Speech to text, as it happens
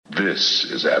This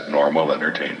is Abnormal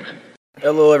Entertainment.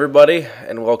 Hello everybody,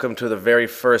 and welcome to the very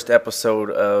first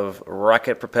episode of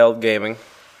Rocket Propelled Gaming.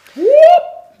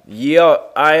 Yeah,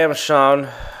 I am Sean.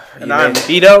 And I'm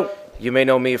Vito. You may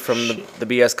know me from the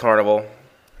BS Carnival.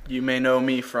 You may know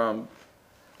me from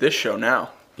this show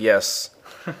now. Yes.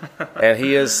 And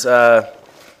he is the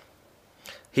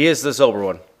sober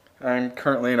one. I'm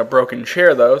currently in a broken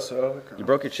chair, though, so... You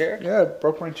broke your chair? Yeah, I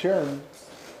broke my chair. And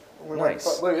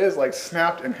Nice. Look, it is, like,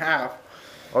 snapped in half.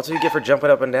 That's what you get for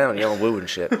jumping up and down, yelling woo and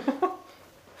shit. Alright,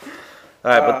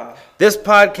 but this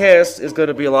podcast is going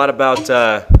to be a lot about,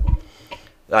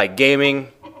 like, gaming,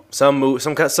 some movies,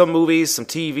 some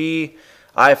TV,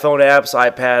 iPhone apps,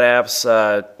 iPad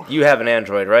apps. You have an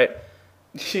Android, right?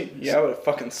 Yeah, but it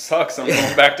fucking sucks. I'm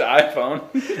going back to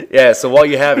iPhone. Yeah, so while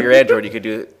you have your Android, you could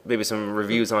do maybe some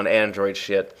reviews on Android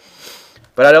shit.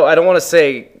 But I don't want to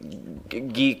say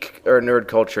geek or nerd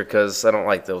culture because I don't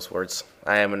like those words.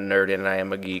 I am a nerd and I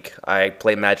am a geek. I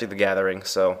play Magic the Gathering,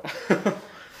 so.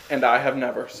 And I have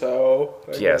never, so.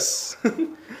 Yes.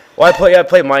 Well, I play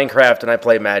Minecraft and I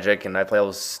play Magic and I play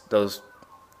those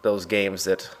games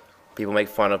that people make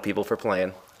fun of people for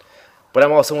playing. But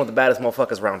I'm also one of the baddest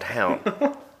motherfuckers around town.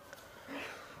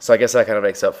 So I guess that kind of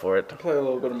makes up for it. I play a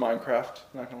little bit of Minecraft,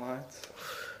 not gonna lie.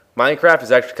 Minecraft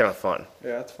is actually kind of fun.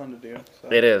 Yeah, it's fun to do. So.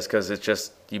 It is, because it's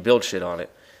just, you build shit on it.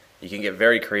 You can get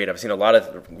very creative. I've seen a lot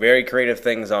of very creative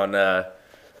things on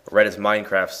Reddit's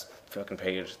Minecraft's fucking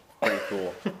page. Pretty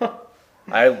cool.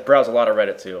 I browse a lot of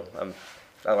Reddit too.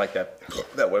 I like that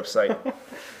website.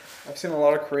 I've seen a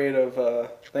lot of creative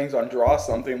things on Draw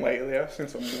Something lately. I've seen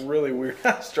some really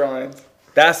weird-ass drawings.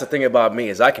 That's the thing about me,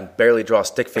 is I can barely draw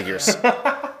stick figures.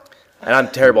 And I'm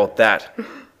terrible at that.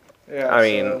 Yeah, I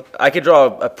mean, I could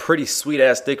draw a pretty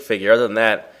sweet-ass stick figure. Other than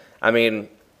that, I mean,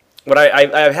 what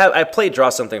I played Draw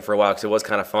Something for a while because it was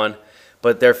kind of fun.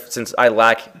 But since I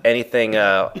lack anything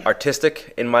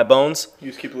artistic in my bones. You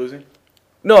just keep losing?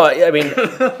 No, I mean,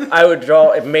 I would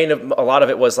draw, a lot of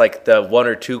it was like the 1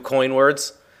 or 2 coin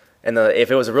words. And if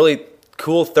it was a really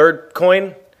cool third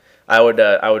coin, I would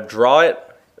draw it,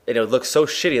 and it would look so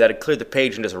shitty that I'd clear the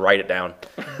page and just write it down.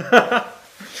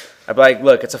 I'd be like,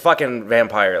 look, it's a fucking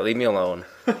vampire. Leave me alone.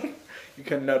 You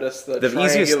can notice the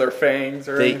triangular fangs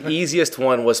or anything. The easiest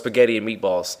one was spaghetti and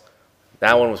meatballs.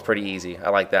 That one was pretty easy.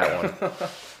 I like that one.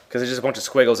 Because it's just a bunch of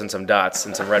squiggles and some dots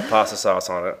and some red pasta sauce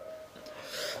on it.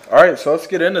 All right, so let's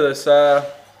get into this.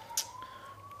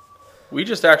 We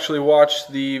just actually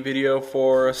watched the video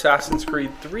for Assassin's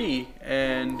Creed 3,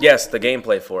 and... Yes, the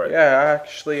gameplay for it. Yeah,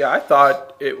 actually, I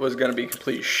thought it was going to be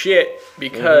complete shit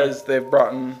because they've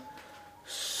brought in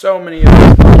so many of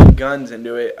these fucking guns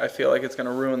into it. I feel like it's going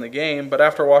to ruin the game, but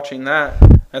after watching that,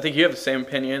 I think you have the same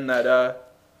opinion that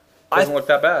doesn't look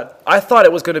that bad. I thought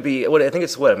it was going to be, I think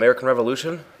it's American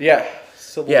Revolution? Yeah.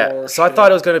 Civil War so I thought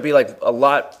it was going to be like a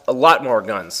lot more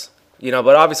guns. You know,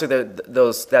 but obviously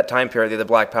that time period, they're the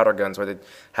black powder guns where they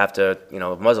have to,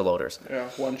 muzzle loaders. Yeah,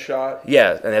 one shot.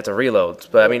 Yeah, and they have to reload.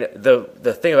 But I mean,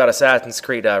 the thing about Assassin's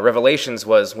Creed Revelations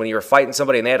was when you were fighting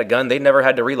somebody and they had a gun, they never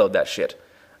had to reload that shit.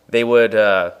 They would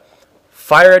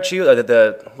fire at you.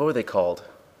 What were they called?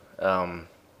 I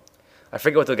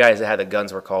forget what the guys that had the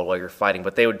guns were called while you're fighting.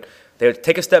 But they would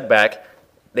take a step back.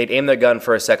 They'd aim their gun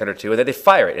for a second or two, and then they'd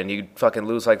fire it, and you'd fucking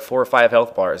lose like 4 or 5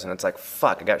 health bars, and it's like,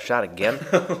 fuck, I got shot again.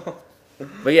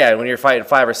 But yeah, when you're fighting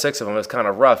 5 or 6 of them, it's kind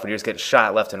of rough when you're just getting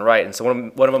shot left and right. And so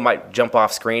one of them might jump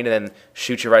off screen and then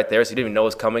shoot you right there, so you didn't even know it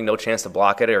was coming, no chance to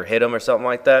block it or hit him or something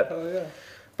like that. Oh, yeah.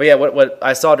 But yeah, what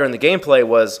I saw during the gameplay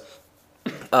was,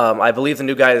 I believe the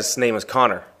new guy's name was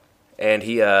Connor. And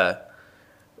he,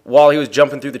 while he was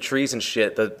jumping through the trees and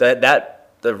shit,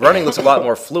 the running looks a lot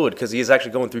more fluid because he's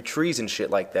actually going through trees and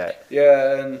shit like that.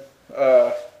 Yeah, and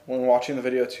when watching the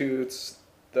video too, it's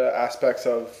the aspects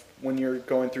of when you're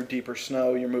going through deeper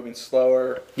snow, you're moving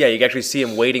slower. Yeah, you can actually see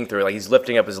him wading through it, like he's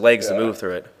lifting up his legs to move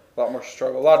through it. A lot more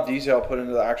struggle, a lot of detail put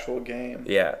into the actual game.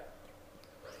 Yeah.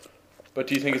 But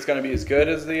do you think it's going to be as good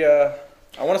as the...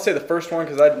 I want to say the first one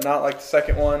because I did not like the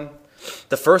second one.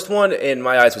 The first one, in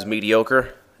my eyes, was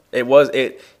mediocre.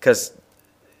 Because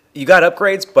you got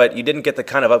upgrades, but you didn't get the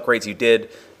kind of upgrades you did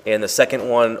in the second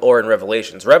one or in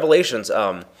Revelations. Revelations,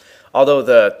 although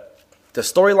the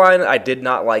storyline I did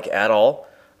not like at all,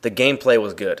 the gameplay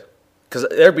was good. Because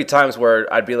there'd be times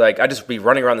where I'd just be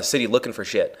running around the city looking for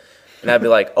shit. And I'd be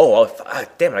like,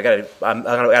 damn it, I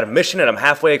got a mission and I'm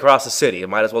halfway across the city. I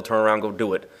might as well turn around and go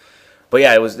do it. But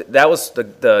yeah,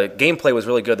 the gameplay was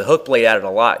really good. The hook blade added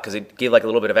a lot because it gave like a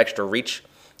little bit of extra reach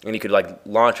and you could like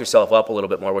launch yourself up a little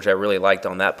bit more, which I really liked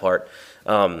on that part.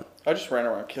 I just ran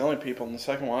around killing people in the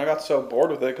second one. I got so bored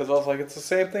with it because I was like, it's the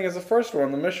same thing as the first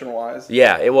one, the mission wise.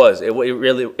 Yeah, it was. It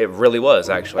really was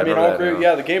actually. I mean, I'll agree.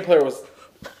 Yeah, the gameplay was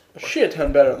a shit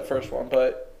ton better than the first one,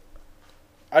 but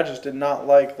I just did not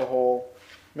like the whole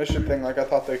mission thing. Like I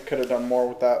thought they could have done more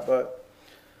with that, but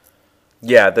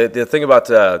yeah, the thing about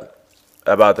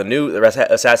the new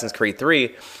Assassin's Creed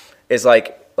 3 is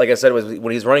like I said, was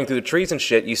when he's running through the trees and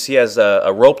shit, you see as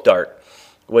a rope dart,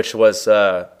 which was.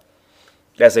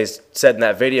 As they said in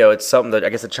that video, it's something that I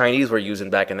guess the Chinese were using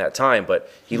back in that time. But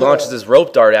he launches this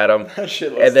rope dart at him, that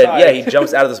shit and then tight. he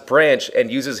jumps out of this branch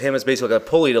and uses him as basically like a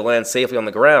pulley to land safely on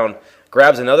the ground.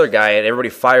 Grabs another guy, and everybody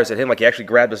fires at him like he actually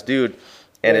grabbed this dude.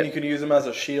 And you can use him as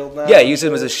a shield now. Yeah, he used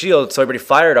him as a shield, so everybody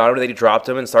fired on him, and then he dropped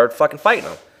him and started fucking fighting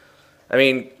him. I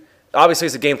mean, obviously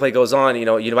as the gameplay goes on,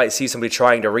 you might see somebody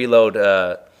trying to reload,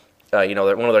 one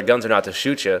of their guns or not to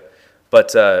shoot you.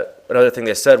 But another thing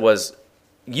they said was,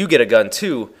 you get a gun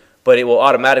too, but it will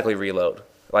automatically reload.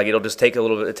 Like it'll just take a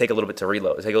little bit to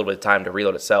reload. It'll take a little bit of time to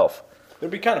reload itself. It'd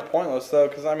be kind of pointless though,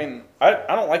 because I mean, I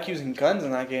don't like using guns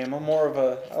in that game. I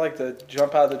like to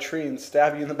jump out of the tree and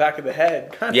stab you in the back of the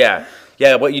head. Yeah.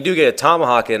 What you do get a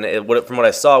tomahawk, and from what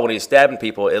I saw when he was stabbing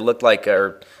people, it looked like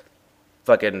or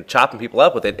fucking chopping people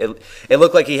up with it. It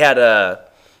looked like he had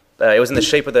it was in the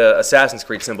shape of the Assassin's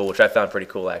Creed symbol, which I found pretty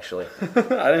cool, actually.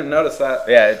 I didn't notice that.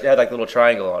 Yeah, it had like a little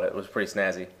triangle on it. It was pretty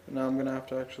snazzy. Now I'm gonna have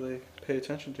to actually pay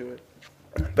attention to it.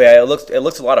 But yeah, it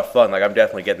looks a lot of fun. Like I'm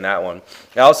definitely getting that one.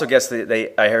 I also guess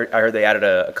I heard they added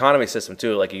a economy system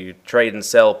too. Like you trade and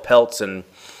sell pelts and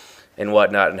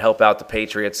whatnot, and help out the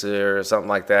Patriots or something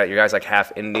like that. Your guy's like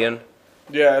half Indian.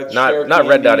 Yeah, it's not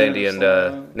Red Dot Indian,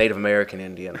 Native American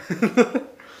Indian.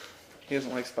 He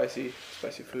doesn't like spicy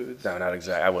foods. No, not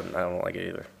exactly. I don't like it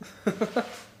either.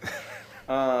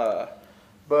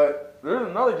 But there's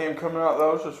another game coming out that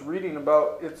I was just reading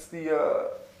about. It's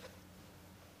the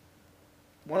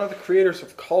one of the creators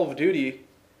of Call of Duty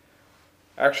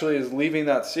actually is leaving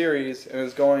that series and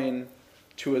is going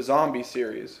to a zombie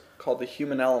series called The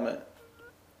Human Element.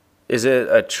 Is it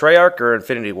a Treyarch or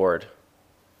Infinity Ward?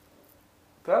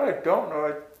 That I don't know.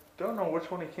 I don't know which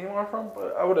one he came off from,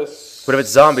 but I would assume... But if it's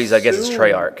zombies, I guess it's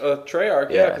Treyarch. Treyarch,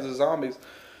 yeah, because it's zombies.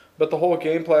 But the whole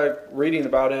gameplay, reading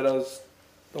about it,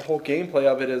 the whole gameplay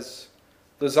of it is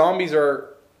the zombies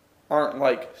aren't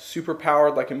like super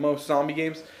powered like in most zombie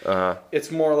games.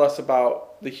 It's more or less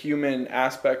about the human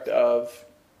aspect of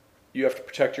you have to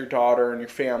protect your daughter and your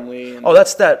family. And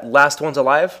that's that Last One's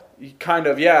Alive? Kind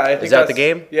of, yeah. I think is that the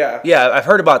game? Yeah. Yeah, I've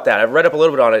heard about that. I've read up a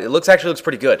little bit on it. It actually looks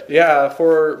pretty good. Yeah,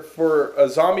 for a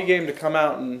zombie game to come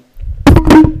out and...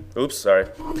 Oops, sorry.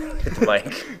 Hit the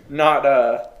mic.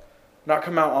 Not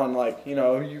come out on like,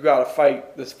 you gotta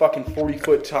fight this fucking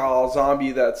 40-foot tall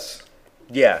zombie that's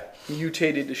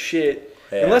mutated to shit.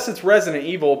 Yeah. Unless it's Resident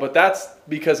Evil, but that's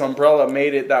because Umbrella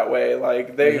made it that way.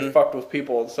 Like, they fucked with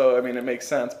people, so, I mean, it makes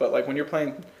sense. But, like, when you're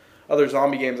playing other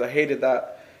zombie games, I hated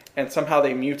that. And somehow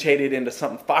they mutated into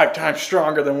something 5 times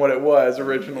stronger than what it was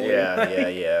originally.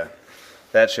 Yeah.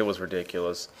 That shit was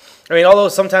ridiculous. I mean, although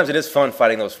sometimes it is fun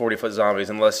fighting those 40-foot zombies,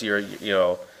 unless you're,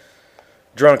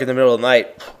 drunk in the middle of the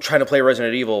night trying to play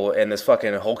Resident Evil and this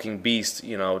fucking hulking beast,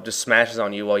 just smashes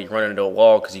on you while you run into a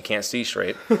wall because you can't see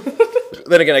straight.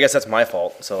 Then again, I guess that's my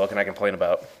fault, so what can I complain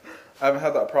about? I haven't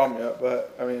had that problem yet,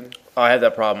 but, I mean... I have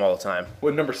that problem all the time.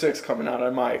 With number 6 coming out, I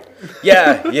might.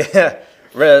 Yeah.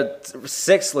 Red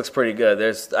 6 looks pretty good.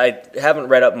 I haven't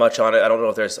read up much on it. I don't know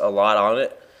if there's a lot on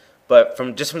it. But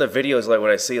from the videos, like what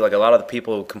I see, like a lot of the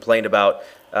people complained about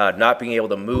not being able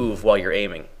to move while you're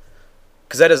aiming.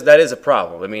 Because that is a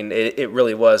problem. I mean, it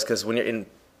really was, because when you're in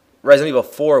Resident Evil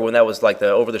 4, when that was like the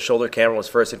over-the-shoulder camera was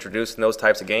first introduced in those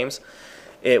types of games,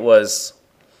 it was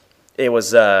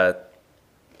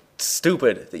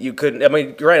stupid that you couldn't. I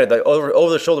mean, granted, the over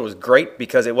the shoulder was great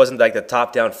because it wasn't like the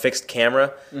top down fixed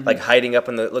camera, like hiding up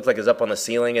it looked like it was up on the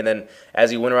ceiling, and then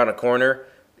as you went around a corner,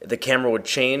 the camera would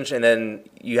change, and then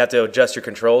you have to adjust your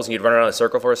controls, and you'd run around in a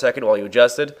circle for a second while you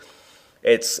adjusted.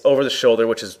 It's over the shoulder,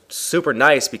 which is super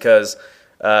nice because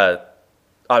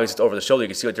obviously it's over the shoulder. You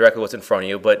can see directly what's in front of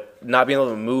you, but not being able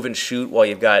to move and shoot while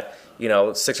you've got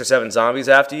 6 or 7 zombies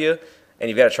after you, and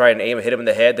you've got to try and aim and hit them in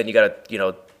the head. Then you got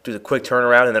to do the quick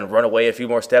turnaround and then run away a few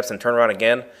more steps and turn around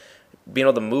again. Being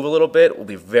able to move a little bit will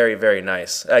be very, very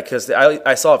nice. Because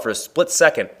I saw it for a split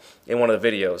second in one of the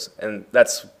videos, and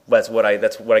that's what I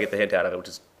get the hint out of it, which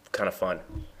is kind of fun.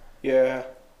 Yeah,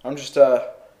 I'm just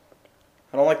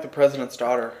I don't like the president's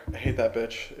daughter. I hate that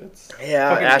bitch. It's fucking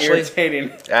Ashley.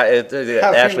 irritating.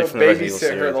 Ashley from the Resident Evil babysit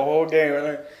her series. the whole game,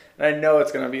 and And I know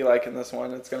it's going to be like in this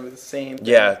one. It's going to be the same thing.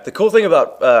 Yeah, the cool thing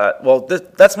about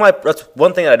that's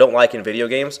one thing I don't like in video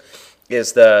games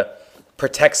is the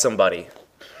protect somebody,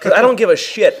 because I don't give a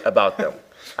shit about them.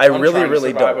 I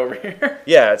really don't. Over here.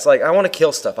 Yeah, it's like I want to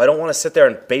kill stuff. I don't want to sit there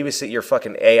and babysit your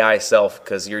fucking AI self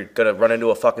because you're gonna run into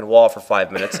a fucking wall for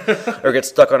 5 minutes or get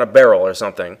stuck on a barrel or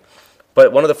something.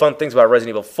 But one of the fun things about Resident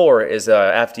Evil 4 is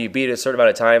after you beat it a certain amount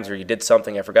of times or you did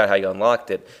something, I forgot how you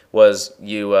unlocked it, was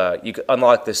you could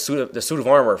unlock the suit of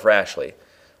armor for Ashley.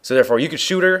 So therefore, you could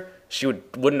shoot her.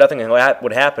 Nothing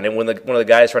would happen. And when one of the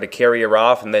guys tried to carry her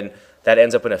off, and then that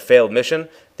ends up in a failed mission,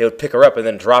 they would pick her up and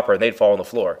then drop her, and they'd fall on the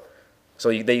floor.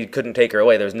 So they couldn't take her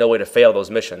away. There was no way to fail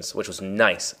those missions, which was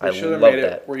nice. I love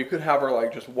that. Where you could have her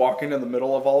like just walk into the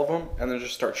middle of all of them, and then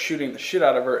just start shooting the shit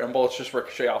out of her, and bullets just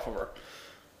ricochet off of her.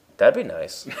 That'd be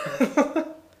nice. I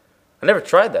never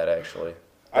tried that, actually.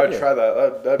 I would try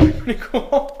that. That'd be pretty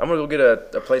cool. I'm going to go get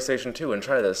a PlayStation 2 and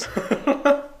try this.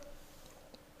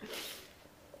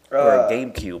 Or a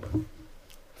GameCube.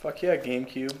 Fuck yeah,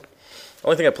 GameCube. The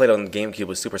only thing I played on GameCube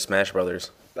was Super Smash Brothers.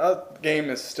 That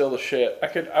game is still the shit. I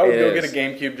would go get a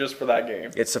GameCube just for that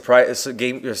game.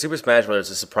 Super Smash Brothers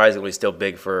is surprisingly still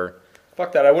big for...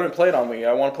 Fuck that, I wouldn't play it on Wii.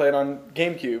 I want to play it on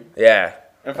GameCube. Yeah.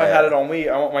 And if I had it on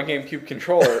Wii, I want my GameCube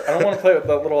controller. I don't want to play with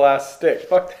that little ass stick.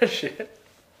 Fuck that shit.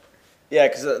 Yeah,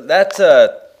 because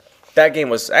that game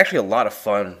was actually a lot of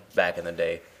fun back in the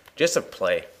day. Just to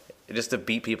play. Just to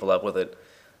beat people up with it.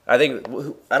 I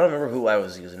don't remember who I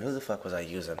was using. Who the fuck was I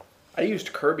using? I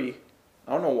used Kirby.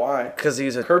 I don't know why. Because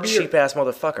he's a cheap-ass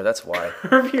motherfucker. That's why.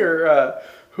 Kirby or...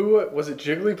 who was it?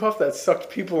 Jigglypuff that sucked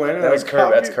people in. That was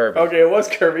Kirby. That's Kirby. Okay, it was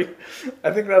Kirby.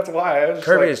 I think that's why.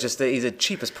 Kirby is just he's the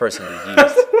cheapest person to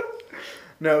use.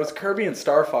 No, it was Kirby and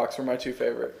Star Fox were my two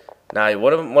favorite. Nah,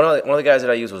 one of the guys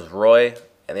that I used was Roy,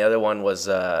 and the other one was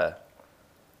now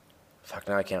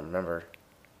I can't remember.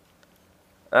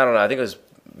 I don't know. I think it was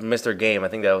Mr. Game. I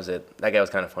think that was it. That guy was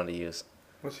kind of fun to use.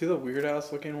 Was he the weird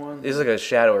ass looking one? He's like a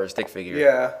shadow or a stick figure.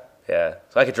 Yeah. Yeah.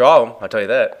 So I could draw him. I'll tell you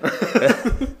that.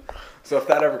 So if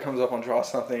that ever comes up on Draw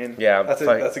Something, yeah, that's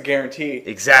a guarantee.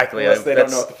 Exactly. Unless they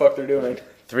don't know what the fuck they're doing.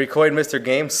 3-coin Mr.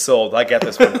 Game sold. I got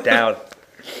this one down.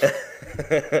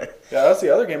 Yeah, that's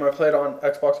the other game I played on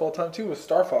Xbox all the time too, was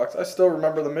Star Fox. I still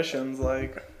remember the missions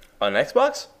like. On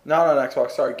Xbox? Not on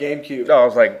Xbox, sorry, GameCube. No, I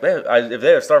was like, man, if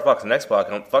they have Star Fox on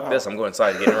Xbox, fuck this, I'm going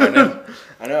inside and getting it right now.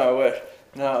 I know, I would.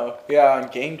 No, yeah, on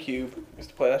GameCube, I used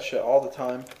to play that shit all the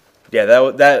time.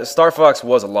 Yeah, that Star Fox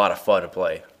was a lot of fun to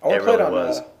play. I want to play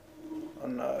really it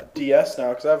on DS now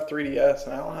because I have a 3DS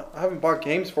and I haven't bought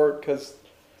games for it because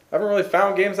I haven't really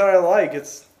found games that I like.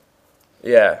 It's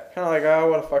kind of like,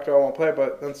 what the fuck do I want to play?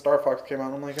 But then Star Fox came out,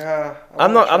 and I'm like,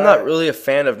 I'm not really a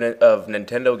fan of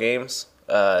Nintendo games.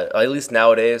 At least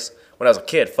nowadays. When I was a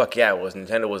kid, fuck yeah,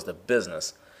 Nintendo was the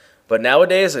business. But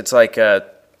nowadays, it's like, I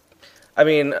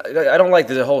don't like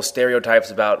the whole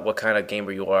stereotypes about what kind of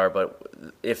gamer you are. But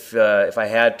if I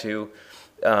had to,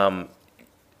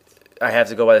 I have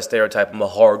to go by the stereotype. I'm a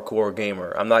hardcore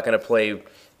gamer. I'm not going to play,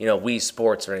 Wii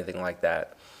Sports or anything like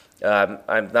that. I'm not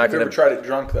going to. Have you ever tried it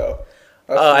drunk though?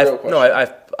 That's the real question. No,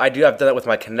 I've done that with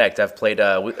my Kinect. I've played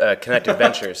Kinect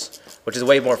Adventures, which is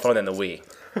way more fun than the Wii.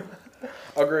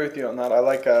 I'll agree with you on that. I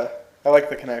like the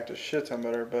Kinect a shit ton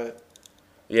better, but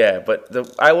yeah, but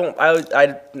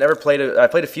I never played it. I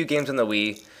played a few games on the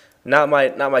Wii. Not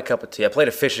my cup of tea. I played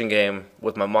a fishing game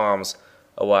with my mom's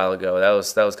a while ago. That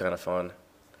was kind of fun.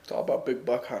 It's all about Big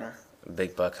Buck Hunter.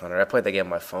 Big Buck Hunter. I played that game on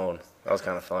my phone. That was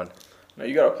kind of fun. No,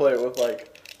 you gotta play it with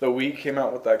the Wii came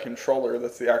out with that controller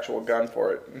that's the actual gun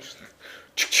for it.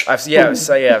 I've seen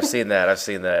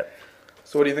that.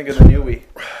 So what do you think of the new Wii?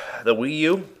 The Wii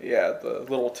U? Yeah, the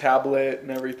little tablet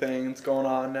and everything that's going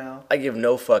on now. I give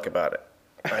no fuck about it.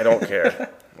 I don't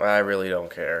care. I really don't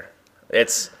care.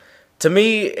 To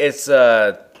me, it's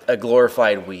a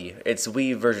glorified Wii. It's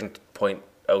Wii version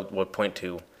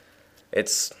 0.2.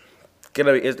 It's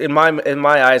gonna be in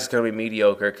my eyes. It's gonna be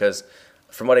mediocre because,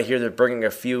 from what I hear, they're bringing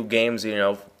a few games,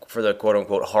 for the quote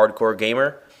unquote hardcore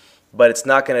gamer, but it's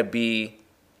not gonna be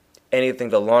anything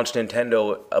to launch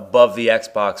Nintendo above the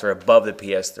Xbox or above the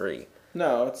PS3.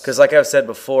 No, it's because, like I've said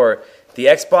before, the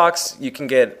Xbox you can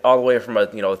get all the way from a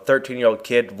 13-year-old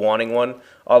kid wanting one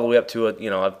all the way up to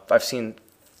I've seen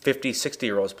 50,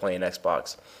 60-year-olds playing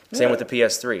Xbox. Same with the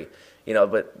PS3.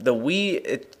 But the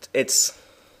Wii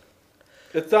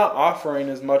it's not offering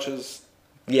as much as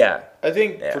I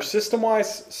think for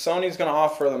system-wise, Sony's going to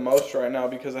offer the most right now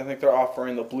because I think they're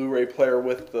offering the Blu-ray player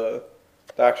with the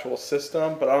actual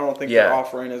system, but I don't think they're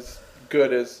offering as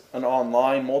good as an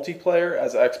online multiplayer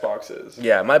as Xbox is.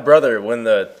 Yeah, my brother, when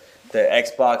the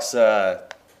Xbox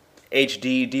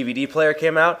HD DVD player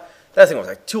came out, That thing was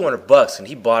like $200, and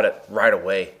he bought it right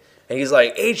away. And he's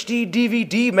like, HD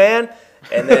DVD, man.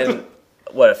 And then,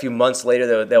 a few months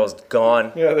later, that was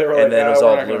gone. Yeah, they were and like, then it was we're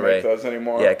all not going to Blu-ray. make those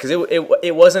anymore. Yeah, because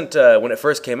it wasn't, when it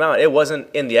first came out, it wasn't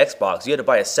in the Xbox. You had to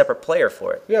buy a separght player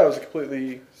for it. Yeah, it was a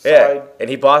completely side. Yeah, and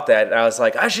he bought that, and I was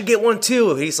like, I should get one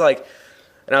too. He's like,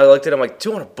 and I looked at him like,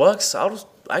 $200?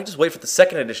 I just wait for the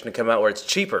second edition to come out where it's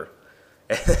cheaper.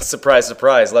 And surprise,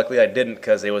 surprise. Luckily, I didn't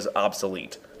because it was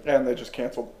obsolete. And they just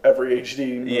canceled every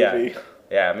HD movie.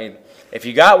 Yeah. I mean, if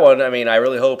you got one, I mean, I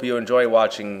really hope you enjoy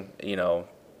watching.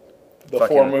 The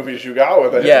 4 movies you got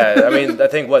with it. Yeah, I mean, I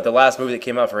think the last movie that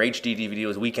came out for HD DVD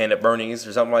was Weekend at Bernie's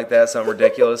or something like that. Something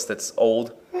ridiculous that's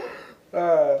old.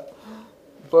 But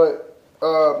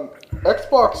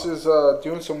Xbox is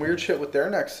doing some weird shit with their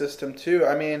next system too.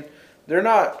 I mean, they're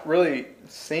not really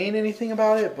saying anything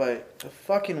about it, but the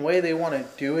fucking way they want to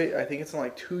do it, I think it's in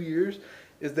like 2 years,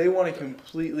 is they want to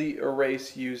completely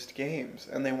erase used games,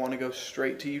 and they want to go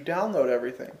straight to you download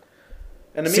everything.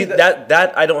 And to See, me,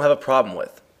 that I don't have a problem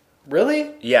with. Really?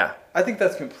 Yeah. I think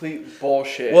that's complete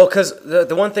bullshit. Well, because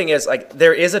the one thing is, like,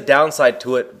 there is a downside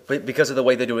to it because of the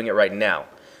way they're doing it right now.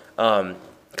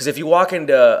 Because if you walk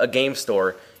into a game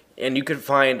store and you can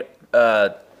find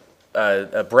a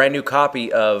brand new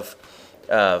copy of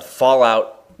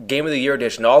Fallout Game of the Year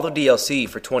Edition, all the DLC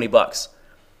for $20,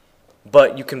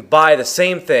 but you can buy the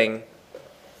same thing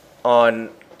put it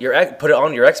on your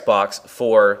Xbox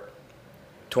for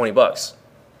 $20.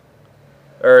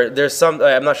 Or there's some,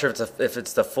 I'm not sure if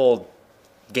it's the full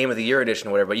Game of the Year edition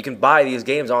or whatever, but you can buy these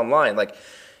games online. Like,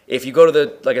 if you go to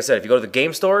the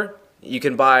game store, you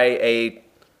can buy a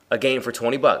game for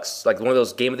 $20, like one of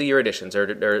those Game of the Year editions,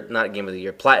 or not Game of the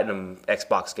Year, Platinum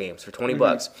Xbox games for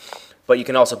 $20. But you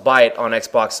can also buy it on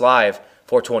Xbox Live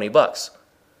for $20.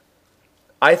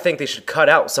 I think they should cut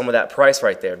out some of that price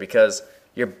right there because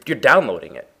you're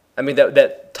downloading it. I mean,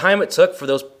 that time it took for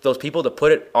those people to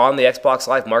put it on the Xbox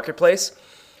Live Marketplace,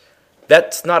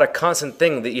 that's not a constant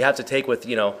thing that you have to take with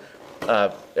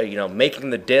making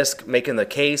the disc, making the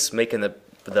case, making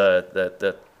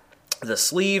the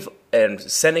sleeve, and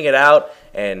sending it out,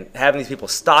 and having these people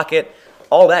stock it.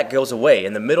 All that goes away,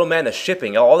 and the middleman, the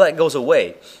shipping, all that goes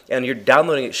away, and you're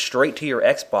downloading it straight to your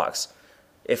Xbox.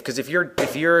 Because if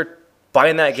you're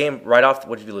buying that game right off,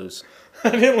 what did you lose?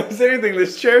 I didn't lose anything.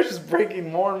 This chair's just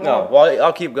breaking more and more. No, well,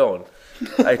 I'll keep going.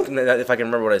 If I can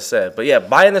remember what I said. But yeah,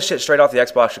 buying this shit straight off the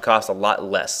Xbox should cost a lot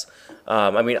less.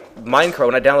 I mean, Minecraft,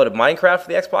 when I downloaded Minecraft for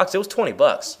the Xbox, it was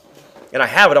 $20. And I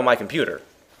have it on my computer.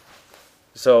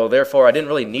 So therefore, I didn't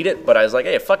really need it, but I was like,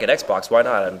 hey, fuck it, Xbox, why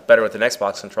not? I'm better with an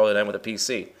Xbox controller than with a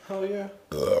PC. Hell yeah.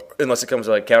 Unless it comes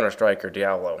to like Counter-Strike or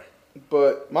Diablo.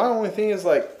 But my only thing is,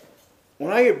 like,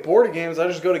 when I get bored of games, I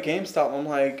just go to GameStop and I'm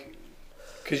like,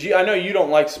 because I know you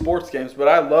don't like sports games, but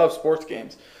I love sports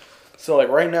games. So, like,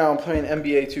 right now I'm playing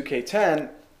NBA 2K10,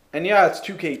 and yeah, it's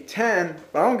 2K10,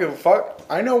 but I don't give a fuck.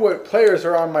 I know what players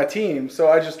are on my team, so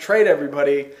I just trade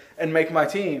everybody and make my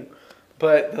team.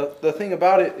 But the thing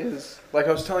about it is, like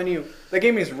I was telling you, that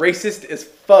game is racist as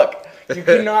fuck. You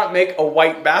cannot make a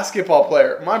white basketball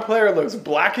player. My player looks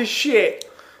black as shit,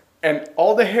 and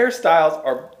all the hairstyles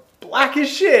are black as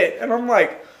shit. And I'm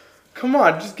like, come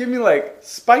on, just give me like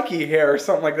spiky hair or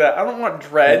something like that. I don't want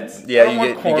dreads. Yeah,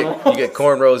 you get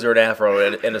cornrows or an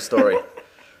afro in a story.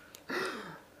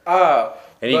 And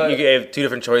you gave two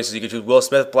different choices. You could choose Will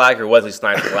Smith black or Wesley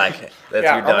Snipes black. That's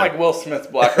yeah, you're done. I'm like Will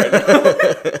Smith black right now.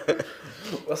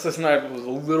 Wesley Snipes was a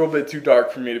little bit too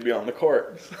dark for me to be on the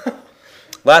court.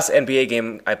 Last NBA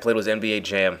game I played was NBA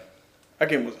Jam. That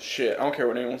game was shit. I don't care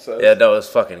what anyone says. Yeah, no, it was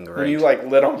fucking great. When you like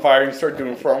lit on fire and you start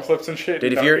doing front flips and shit.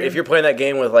 Dude, if you're playing that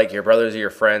game with like your brothers or your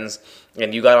friends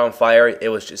and you got on fire, it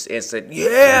was just instant.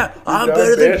 Yeah, I'm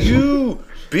better than you,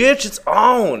 bitch. It's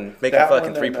on. Making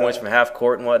fucking 3 points from half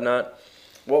court and whatnot.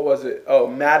 What was it? Oh,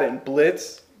 Madden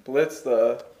Blitz,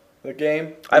 the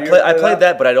game. I played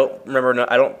that, but I don't remember.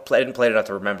 I didn't play it enough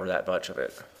to remember that much of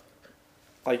it.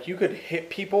 Like, you could hit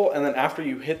people, and then after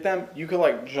you hit them, you could,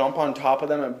 like, jump on top of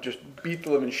them and just beat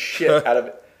the living shit out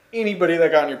of anybody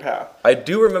that got in your path. I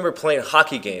do remember playing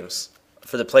hockey games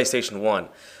for the PlayStation 1.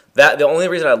 The only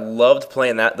reason I loved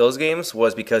playing those games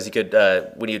was because you could,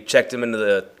 when you checked them into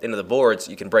the boards,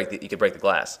 you could break the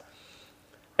glass.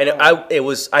 And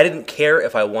I didn't care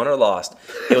if I won or lost.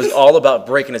 It was all about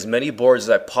breaking as many boards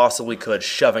as I possibly could,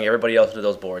 shoving everybody else into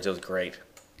those boards. It was great.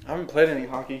 I haven't played any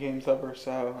hockey games ever,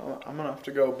 so I'm going to have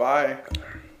to go buy,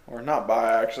 or not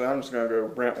buy, actually. I'm just going to go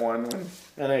rent one when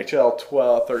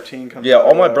NHL 13 comes out. Yeah,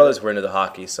 all my brothers were into the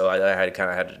hockey, so I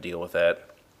had to deal with that.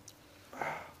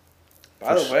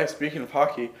 By the way, speaking of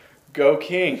hockey, go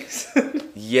Kings.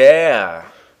 Yeah.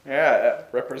 Yeah,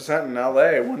 representing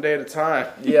LA one day at a time.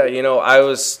 Yeah,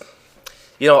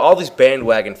 all these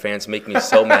bandwagon fans make me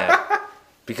so mad.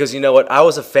 Because you know what? I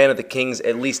was a fan of the Kings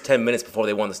at least 10 minutes before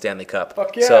they won the Stanley Cup.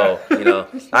 Fuck yeah. So,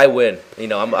 I win.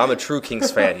 I'm a true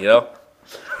Kings fan,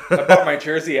 I bought my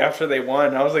jersey after they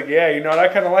won. I was like, yeah, I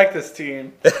kind of like this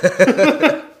team.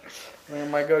 I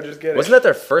might go just get it. Wasn't that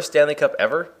their first Stanley Cup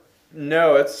ever?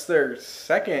 No, it's their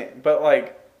second. But,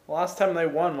 the last time they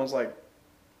won was,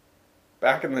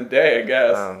 back in the day, I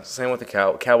guess. Same with the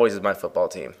Cowboys is my football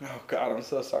team. Oh, God, I'm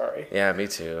so sorry. Yeah, me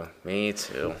too.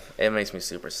 It makes me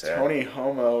super sad. Tony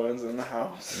Homo is in the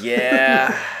house.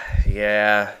 Yeah.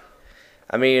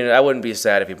 I mean, I wouldn't be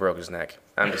sad if he broke his neck.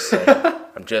 I'm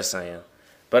just saying.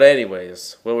 But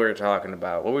anyways, what were we talking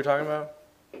about?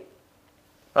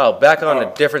 Oh, back on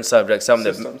a different subject.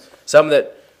 Something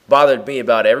that bothered me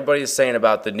about it. Everybody's saying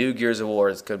about the new Gears of War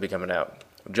is going to be coming out.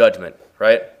 Judgment,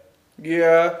 right?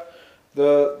 Yeah.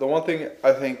 The one thing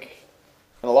I think,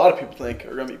 and a lot of people think,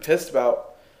 are going to be pissed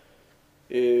about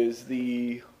is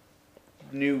the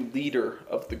new leader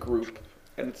of the group.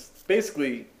 And it's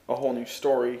basically a whole new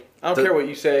story. I don't care what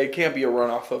you say. It can't be a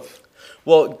runoff of...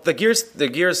 Well, the Gears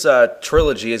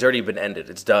trilogy has already been ended.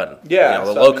 It's done. Yeah.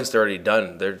 The Locusts are already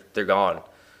done. They're gone.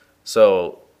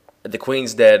 So, the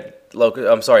Queen's dead.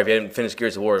 I'm sorry if you didn't finish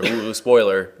Gears of War. Ooh,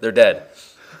 spoiler. They're dead.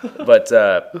 But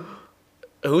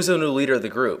who's the new leader of the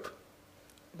group?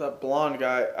 That blonde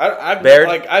guy.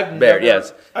 Baird? Baird,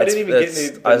 yes. I didn't even get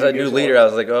any... I said new leader. I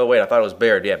was like, oh, wait, I thought it was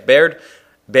Baird. Yeah,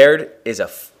 Baird is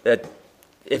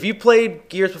if you played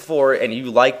Gears before and you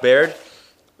like Baird,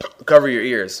 cover your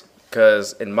ears.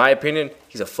 Because, in my opinion,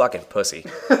 he's a fucking pussy.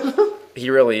 He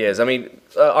really is. I mean,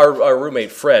 our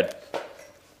roommate, Fred,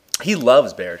 he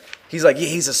loves Baird. He's like, yeah,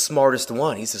 he's the smartest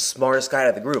one. He's the smartest guy out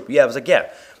of the group. Yeah, I was like, yeah.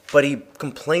 But he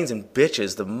complains and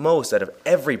bitches the most out of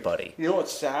everybody. You know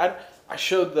what's sad? I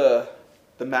showed the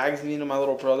magazine to my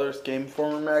little brother's Game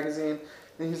Informer magazine.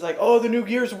 And he's like, oh, the new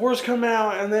Gears of War's coming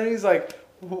out. And then he's like,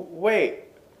 wait,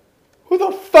 who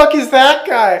the fuck is that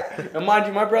guy? And mind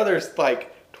you, my brother's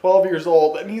 12 years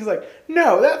old, and he's like,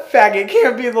 no, that faggot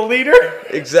can't be the leader.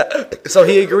 Exactly. So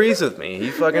he agrees with me. He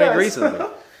fucking agrees with me.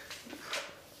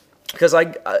 Because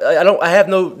I have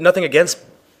nothing against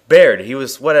Baird. He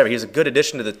was whatever. He was a good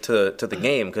addition to the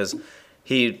game because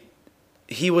he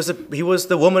was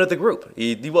the woman of the group.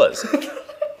 He was.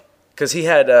 Because he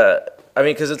had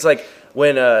because it's like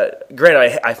when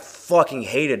granted I fucking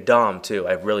hated Dom too.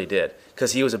 I really did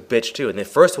because he was a bitch too. In the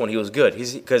first one he was good.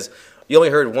 Because you only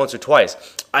heard once or twice,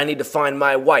 I need to find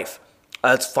my wife.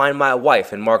 Let's find my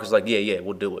wife. And Mark was like, yeah,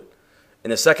 we'll do it.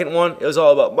 In the second one, it was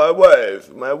all about my wife,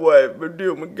 oh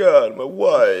my God, my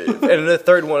wife. And in the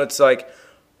third one, it's like,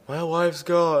 my wife's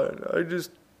gone.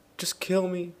 Just kill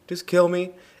me.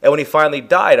 And when he finally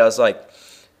died, I was like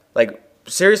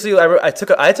seriously, I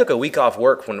took a week off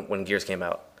work when Gears came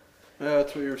out. Yeah,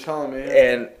 that's what you were telling me.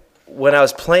 And when I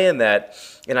was playing that,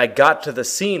 and I got to the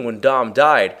scene when Dom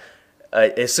died,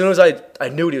 as soon as I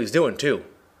knew what he was doing too,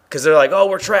 because they're like, oh,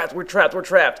 we're trapped,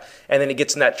 and then he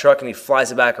gets in that truck and he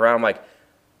flies it back around. I'm like,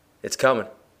 it's coming.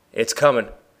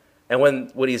 And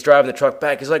when he's driving the truck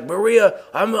back, he's like, Maria,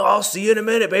 I'll see you in a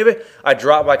minute, baby. I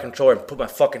dropped my controller and put my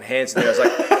fucking hands in there. I was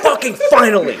like, fucking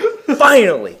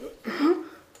finally.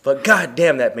 But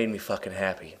goddamn, that made me fucking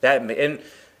happy. And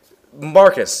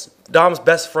Marcus, Dom's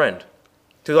best friend,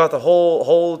 throughout the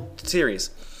whole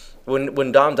series.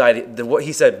 When Dom died,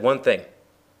 he said one thing.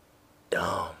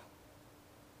 Dom.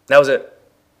 That was it.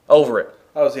 Over it.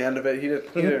 That was the end of it. He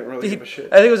didn't really give a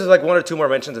shit. I think it was just like one or two more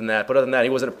mentions in that. But other than that, he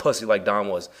wasn't a pussy like Dom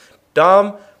was.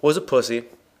 Dom was a pussy,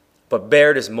 but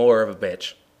Baird is more of a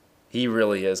bitch. He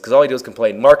really is. Because all he do is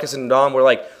complain. Marcus and Dom were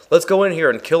like, let's go in here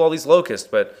and kill all these locusts.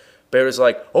 But Baird was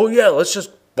like, oh yeah, let's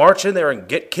just march in there and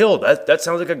get killed. That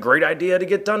sounds like a great idea to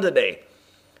get done today.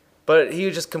 But he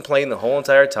just complained the whole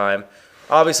entire time.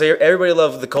 Obviously, everybody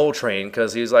loved the Coal Train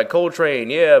because he was like, Coal Train,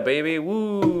 yeah, baby,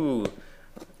 woo.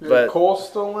 But Cole's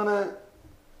still in it?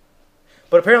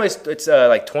 But apparently it's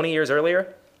like 20 years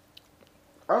earlier.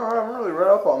 I haven't really read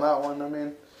up on that one. I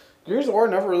mean, Gears of War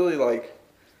never really, like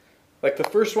the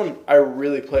first one I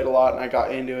really played a lot and I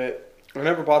got into it. I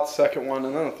never bought the second one,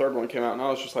 and then the third one came out, and I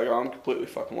was just like, oh, I'm completely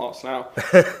fucking lost now.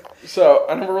 So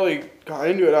I never really got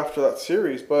into it after that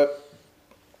series, but,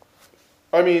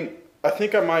 I mean, I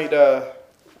think I might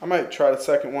try the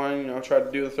second one, try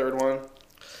to do the third one.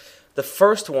 The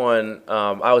first one,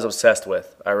 I was obsessed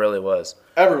with. I really was.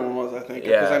 Everyone was, I think.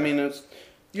 Yeah. Because, I mean,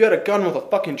 you had a gun with a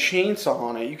fucking chainsaw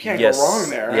on it. You can't go wrong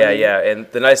there. Yeah. And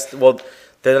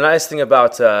The nice thing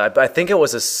about I think it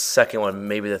was the second one,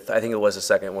 maybe I think it was the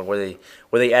second one where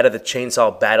they added the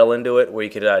chainsaw battle into it, where you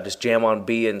could just jam on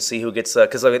B and see who gets.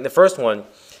 Because like in the first one,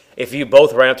 if you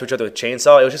both ran up to each other with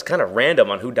chainsaw, it was just kind of random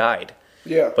on who died.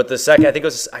 Yeah. But the second, I think it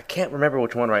was, I can't remember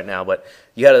which one right now, but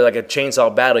you had like a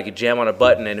chainsaw battle. You could jam on a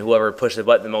button, and whoever pushed the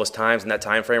button the most times in that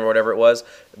time frame or whatever it was,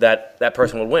 that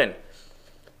person would win.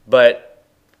 But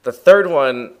the third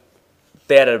one,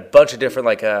 they had a bunch of different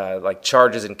like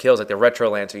charges and kills, like the retro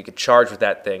lancer. You could charge with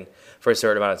that thing for a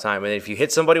certain amount of time, and if you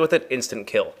hit somebody with it, instant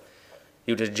kill.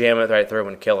 You would just jam it right through them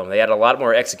and kill them. They had a lot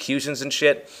more executions and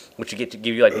shit, which you get to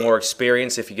give you like more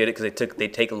experience if you get it because they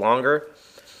take longer.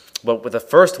 But with the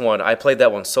first one, I played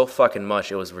that one so fucking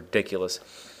much, it was ridiculous.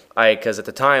 Because at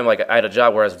the time, like I had a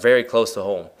job where I was very close to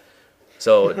home.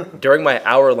 So during my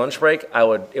hour lunch break,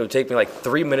 it would take me like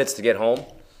 3 minutes to get home.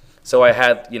 So I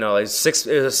had, it was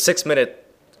a 6 minute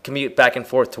commute back and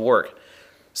forth to work.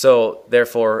 So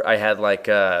therefore, I had like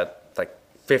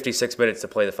 56 minutes to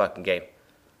play the fucking game.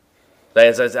 I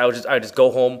would just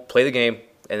go home, play the game,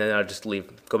 and then I'd just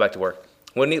leave, go back to work.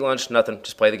 Wouldn't eat lunch, nothing,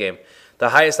 just play the game. The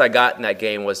highest I got in that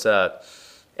game was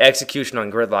Execution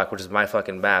on Gridlock, which is my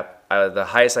fucking map. The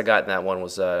highest I got in that one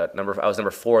was I was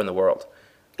number 4 in the world.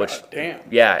 Which, God damn.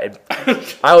 Yeah,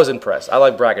 I was impressed. I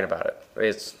like bragging about it.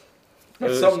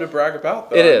 That's something to brag about,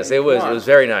 though. It is. It was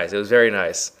very nice. It was very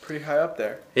nice. Pretty high up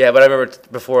there. Yeah, but I remember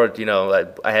before,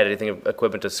 I had anything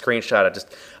equipment to screenshot.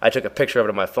 I took a picture of it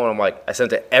on my phone. I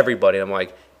sent it to everybody. I'm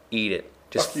like, eat it.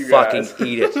 Just fucking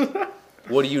eat it.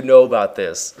 What do you know about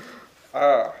this?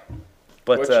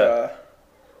 Which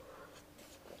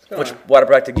brought it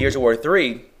back to Gears of War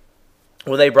 3,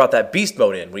 when they brought that beast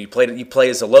mode in, where you play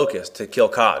as a locust to kill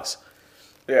cogs.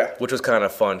 Yeah. Which was kind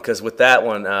of fun, because with that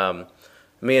one,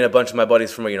 me and a bunch of my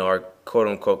buddies from our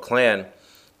quote-unquote clan,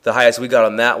 the highest we got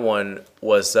on that one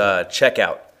was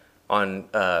checkout on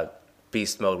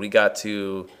beast mode. We got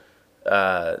to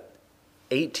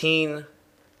 18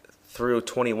 through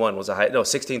 21 was a high. No,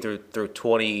 16 through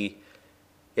 20.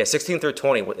 Yeah, 16 through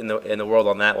 20 in the world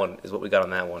on that one is what we got on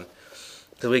that one.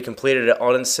 Because we completed it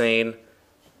on insane,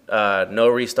 no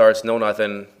restarts, no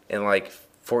nothing, in like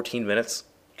 14 minutes.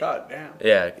 God damn.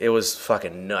 Yeah, it was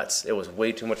fucking nuts. It was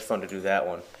way too much fun to do that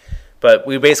one. But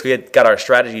we basically got our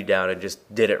strategy down and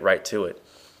just did it right to it,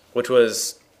 which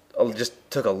was just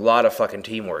took a lot of fucking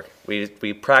teamwork.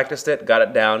 We practiced it, got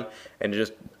it down, and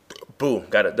just boom,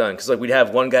 got it done. Because like we'd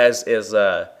have one guy is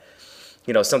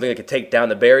something that could take down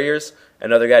the barriers,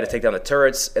 another guy to take down the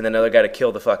turrets, and then another guy to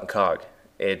kill the fucking cog.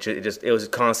 It was a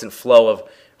constant flow of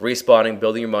respawning,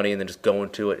 building your money, and then just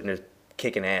going to it and just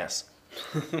kicking ass.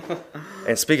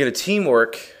 And speaking of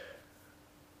teamwork,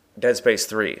 Dead Space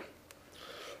 3.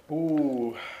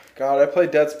 Ooh, God, I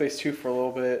played Dead Space 2 for a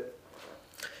little bit.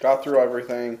 Got through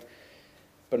everything.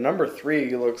 But number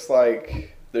 3 looks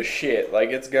like the shit.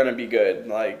 Like, it's gonna be good.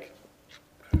 Like,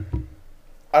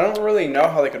 I don't really know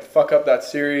how they could fuck up that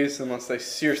series unless they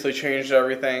seriously changed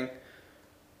everything.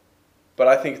 But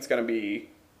I think it's gonna be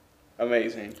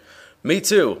amazing. Me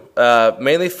too.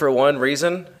 Mainly for one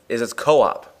reason, is it's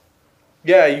co-op.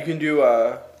 Yeah, you can do...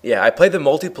 Yeah, I played the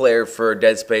multiplayer for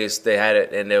Dead Space. They had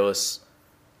it, and it was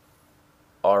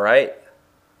alright,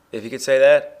 if you could say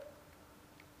that.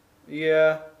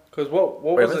 Yeah, because what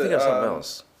Wait, was I it? think of something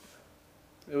else.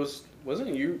 It wasn't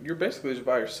it you? You're basically just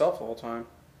by yourself the whole time.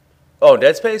 Oh,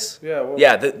 Dead Space? Yeah.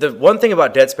 Yeah, the one thing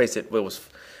about Dead Space that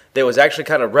was actually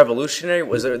kind of revolutionary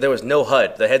was there was no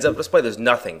HUD. The heads-up display, there's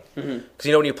nothing.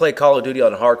 Because when you play Call of Duty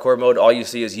on hardcore mode, all you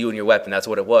see is you and your weapon. That's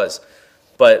what it was.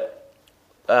 But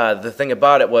the thing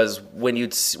about it was when you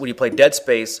played Dead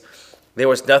Space, there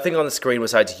was nothing on the screen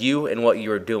besides you and what you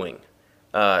were doing.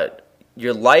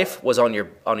 Your life was on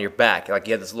your back. Like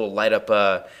you had this little light up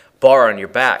bar on your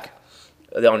back,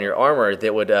 on your armor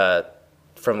that would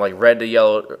from like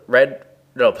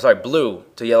blue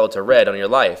to yellow to red on your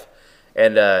life.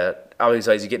 And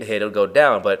obviously as you get hit, it'll go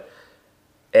down.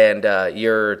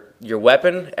 Your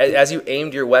weapon, as you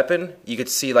aimed your weapon, you could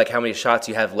see like how many shots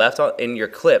you have left in your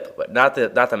clip, but not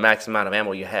the max amount of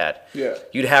ammo you had. Yeah.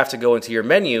 You'd have to go into your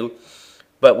menu,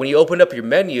 but when you opened up your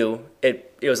menu,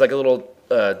 it was like a little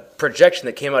projection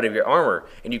that came out of your armor,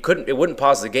 and it wouldn't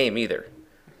pause the game either.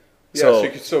 Yeah, so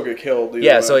you could still get killed.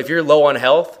 Yeah, so if you're low on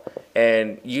health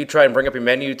and you try and bring up your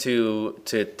menu to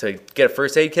get a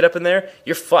first aid kit up in there,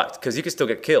 you're fucked because you can still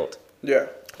get killed. Yeah.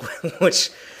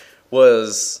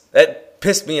 That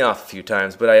pissed me off a few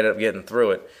times, but I ended up getting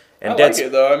through it. And I like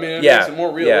it though. I mean, it makes it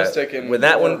more realistic. And when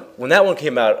that one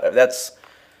came out, that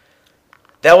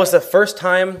was the first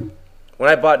time when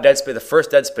I bought Dead Space. The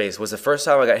first Dead Space was the first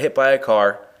time I got hit by a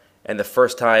car, and the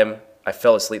first time I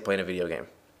fell asleep playing a video game.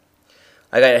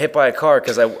 I got hit by a car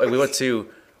because we went to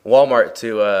Walmart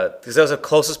because that was the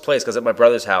closest place because at my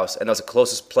brother's house, and that was the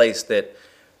closest place that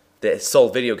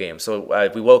sold video games. So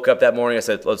we woke up that morning. I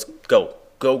said, "Let's go.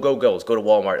 Let's go to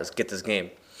Walmart. Let's get this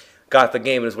game." Got the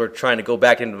game, and as we're trying to go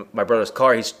back into my brother's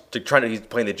car, he's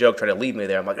playing the joke, trying to leave me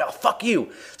there. I'm like, "Oh, fuck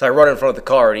you!" So I run in front of the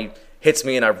car, and he hits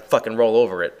me, and I fucking roll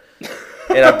over it.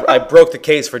 And I broke the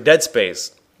case for Dead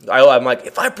Space. I'm like,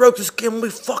 if I broke this game, I'm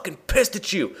gonna be fucking pissed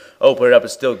at you. Open it up,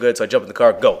 it's still good. So I jump in the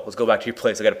car, let's go back to your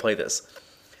place. I gotta play this.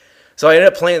 So I ended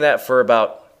up playing that for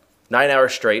about 9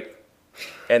 hours straight.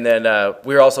 And then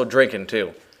we were also drinking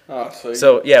too. Oh,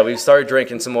 so yeah, we started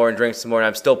drinking some more, and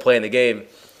I'm still playing the game.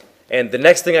 And the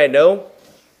next thing I know,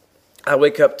 I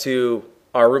wake up to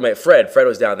our roommate Fred. Fred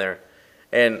was down there.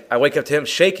 And I wake up to him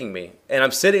shaking me. And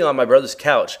I'm sitting on my brother's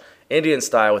couch, Indian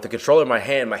style, with the controller in my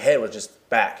hand. My head was just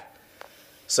back.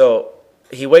 So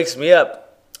he wakes me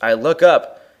up. I look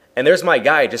up, and there's my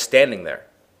guy just standing there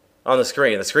on the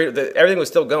screen. Everything was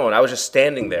still going. I was just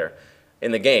standing there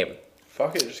in the game.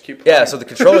 Fuck it, just keep playing. Yeah, so the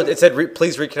controller, it said,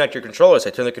 please reconnect your controller. So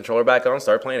I turned the controller back on and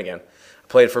started playing again. I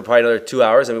played for probably another 2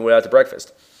 hours, and we went out to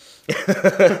breakfast.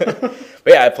 But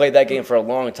yeah, I played that game for a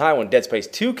long time. When Dead Space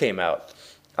 2 came out,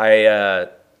 I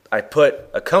put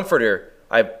a comforter,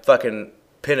 I fucking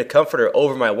pinned a comforter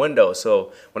over my window,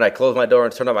 so when I closed my door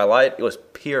and turned on my light, it was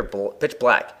pitch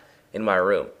black in my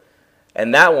room.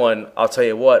 And that one, I'll tell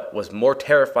you what, was more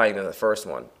terrifying than the first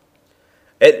one.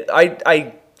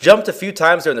 I jumped a few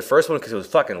times during the first one because it was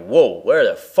fucking, whoa, where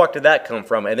the fuck did that come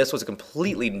from? And this was a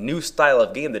completely new style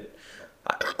of game that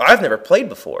I've never played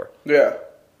before. Yeah.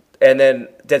 And then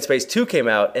Dead Space 2 came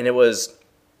out, and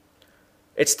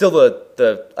it's still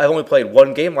I've only played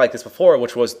one game like this before,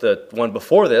 which was the one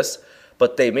before this,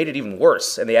 but they made it even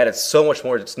worse, and they added so much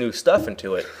more new stuff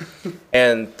into it.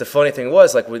 And the funny thing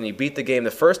was, like, when you beat the game the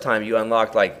first time, you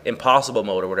unlocked, like, impossible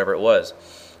mode or whatever it was,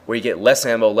 where you get less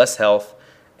ammo, less health,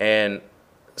 and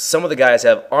some of the guys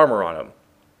have armor on them.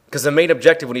 Because the main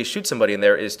objective when you shoot somebody in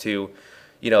there is to,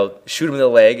 shoot them in the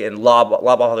leg and lob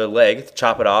off their leg,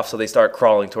 chop it off, so they start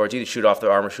crawling towards you, shoot off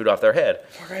their armor, shoot off their head.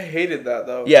 Fuck, I hated that,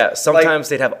 though. Yeah, sometimes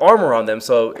they'd have armor on them,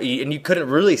 and you couldn't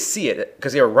really see it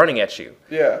because they were running at you.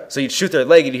 Yeah. So you'd shoot their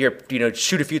leg, and you'd hear,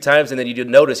 shoot a few times, and then you'd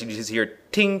notice, you just hear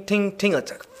ting, ting, ting. It's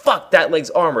like, fuck, that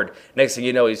leg's armored. Next thing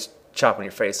you know, he's chopping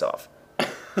your face off.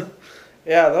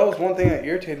 Yeah, that was one thing that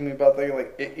irritated me about that.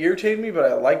 Like, it irritated me, but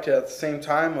I liked it at the same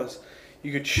time, was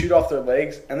you could shoot off their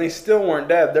legs, and they still weren't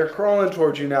dead. They're crawling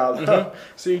towards you now. Mm-hmm.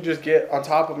 So you just get on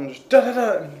top of them and just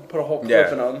da-da-da, and put a whole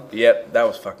cliff in them. Yep, that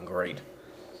was fucking great.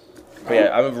 But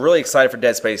yeah, I'm really excited for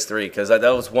Dead Space 3, because that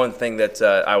was one thing that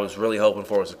I was really hoping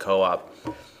for was a co-op.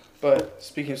 But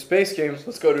speaking of space games,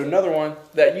 let's go to another one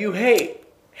that you hate,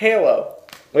 Halo.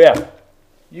 Yeah.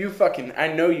 I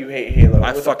know you hate Halo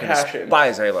I with fucking a passion.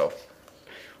 despise Halo.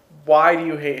 Why do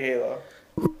you hate Halo?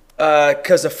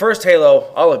 Because the first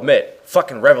Halo, I'll admit,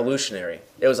 fucking revolutionary.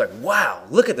 It was like, wow,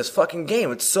 look at this fucking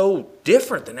game. It's so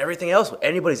different than everything else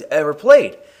anybody's ever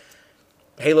played.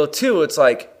 Halo 2, it's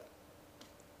like,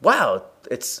 wow,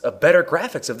 it's a better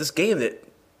graphics of this game that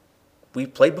we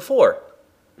played before.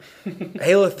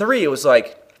 Halo 3, it was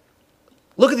like,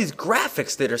 look at these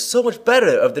graphics that are so much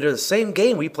better, that are the same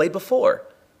game we played before.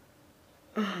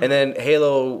 And then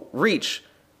Halo Reach,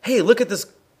 hey, look at this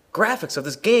graphics of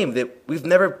this game that we've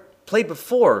never played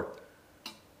before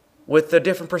with a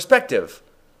different perspective.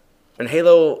 And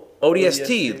Halo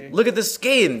ODST, look at this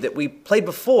game that we played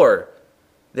before.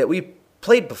 I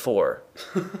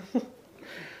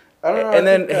don't know. And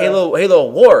then Halo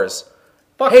Wars.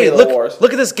 Fuck hey, Halo Wars.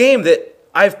 Look at this game that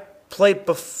I've played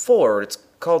before. It's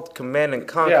called Command and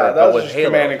Conquer. Yeah, that but was with just Halo.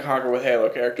 Command and Conquer with Halo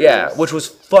characters. Yeah, which was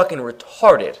fucking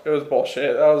retarded. It was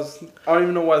bullshit. I don't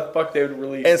even know why the fuck they would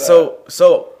release and that.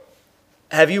 So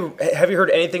have you heard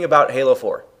anything about Halo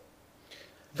 4?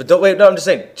 But don't wait. No, I'm just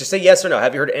saying. Just say yes or no.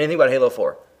 Have you heard anything about Halo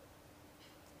 4?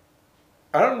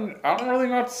 I don't really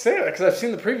know what to say because I've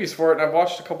seen the previews for it and I've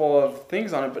watched a couple of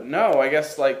things on it. But no, I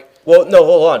guess like. Well, no,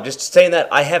 hold on. Just saying that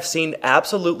I have seen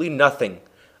absolutely nothing.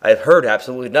 I've heard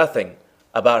absolutely nothing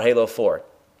about Halo 4.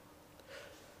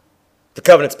 The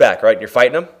Covenant's back, right? You're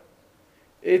fighting them?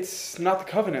 It's not the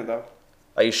Covenant though.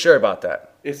 Are you sure about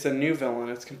that? It's a new villain.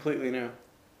 It's completely new.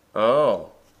 Oh.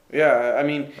 Yeah, I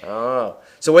mean. Oh.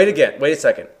 So wait a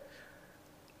second.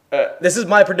 This is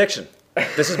my prediction.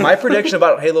 This is my prediction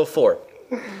about Halo 4.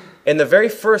 In the very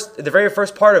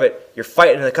first part of it, you're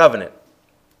fighting the Covenant.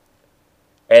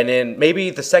 And in maybe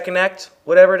the second act,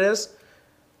 whatever it is,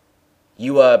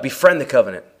 you befriend the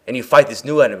Covenant and you fight this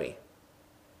new enemy.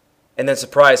 And then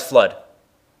surprise, Flood.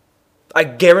 I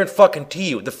guarantee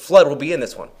you, the Flood will be in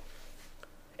this one.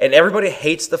 And everybody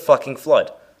hates the fucking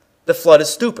Flood. the Flood is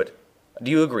stupid.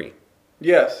 Do you agree?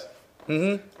 Yes.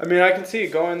 Mm-hmm. I mean, I can see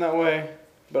it going that way,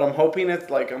 but I'm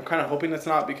kind of hoping it's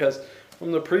not, because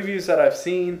from the previews that I've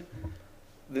seen,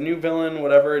 the new villain,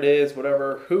 whatever it is,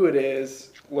 who it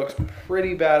is, looks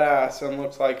pretty badass and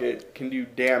looks like it can do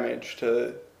damage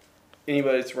to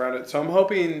anybody that's around it. So I'm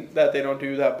hoping that they don't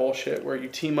do that bullshit where you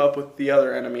team up with the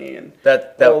other enemy and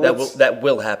that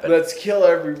will happen. Let's kill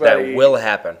everybody. That will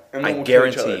happen. I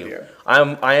guarantee you.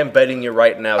 I am betting you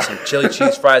right now some chili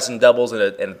cheese fries and doubles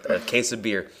and a case of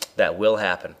beer. That will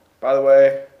happen. By the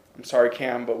way, I'm sorry,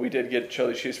 Cam, but we did get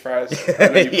chili cheese fries. I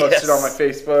know you posted on my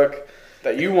Facebook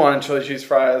that you wanted chili cheese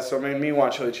fries, so it made me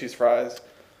want chili cheese fries.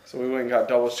 So we went and got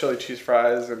doubles chili cheese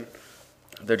fries, and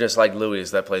they're just like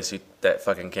Louis, that place that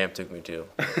fucking camp took me to.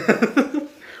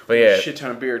 But yeah, shit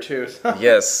ton of beer too.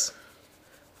 Yes.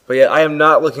 But yeah, I am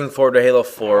not looking forward to Halo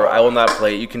 4. I will not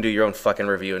play it. You can do your own fucking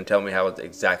review and tell me how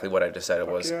exactly what I decided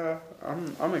was. Yeah,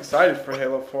 I'm excited for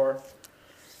Halo 4.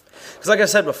 Because like I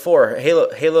said before,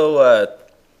 Halo,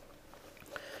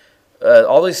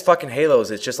 all these fucking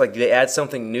Halos, it's just like they add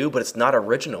something new, but it's not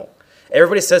original.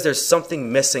 Everybody says there's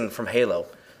something missing from Halo,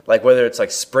 like whether it's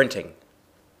like sprinting,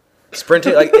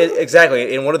 like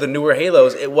exactly. In one of the newer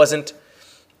Halos, it wasn't.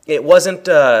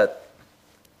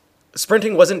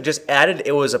 Sprinting wasn't just added;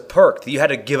 it was a perk that you had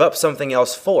to give up something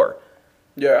else for.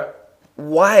 Yeah.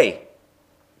 Why?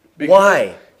 Because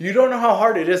Why? You don't know how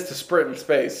hard it is to sprint in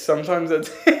space. Sometimes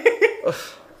it's.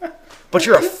 But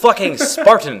you're a fucking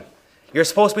Spartan. You're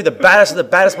supposed to be the baddest of the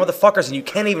baddest motherfuckers, and you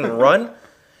can't even run?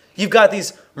 You've got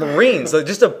these Marines, like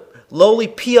just a lowly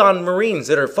peon Marines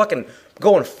that are fucking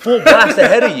going full blast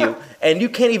ahead of you, and you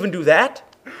can't even do that?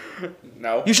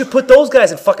 No. You should put those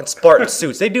guys in fucking Spartan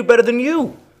suits. They do better than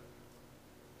you.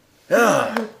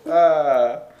 That's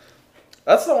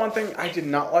the one thing I did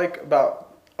not like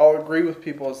about, I'll agree with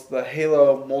people, is the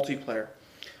Halo multiplayer.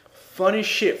 Fun as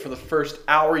shit for the first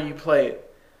hour you play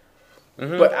it.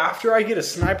 Mm-hmm. But after I get a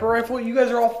sniper rifle, you guys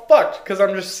are all fucked, because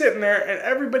I'm just sitting there and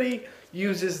everybody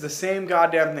uses the same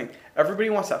goddamn thing. Everybody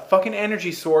wants that fucking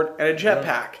energy sword and a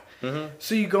jetpack. Mm-hmm.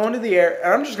 So you go into the air,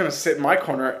 and I'm just going to sit in my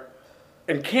corner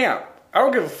and camp. I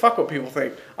don't give a fuck what people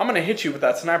think. I'm going to hit you with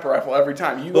that sniper rifle every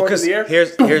time. You go into the air.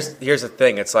 Here's the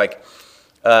thing. It's like,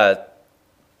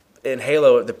 in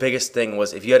Halo, the biggest thing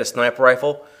was if you had a sniper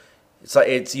rifle, it's like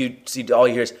all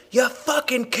you hear is, "You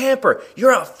fucking camper!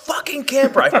 You're a fucking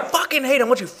camper! I fucking hate him!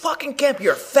 What you fucking camper?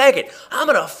 You're a faggot! I'm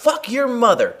gonna fuck your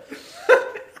mother!"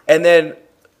 And then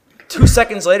 2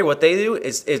 seconds later, what they do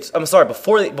is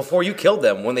before you killed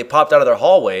them, when they popped out of their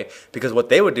hallway, because what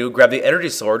they would do, grab the energy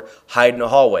sword, hide in a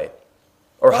hallway,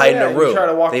 or hide in a room. Try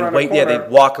to walk around a corner.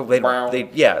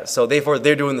 They'd walk. So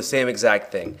they're doing the same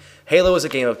exact thing. Halo is a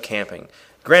game of camping.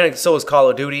 Granted, so is Call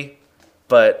of Duty,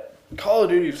 but Call of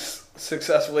Duty's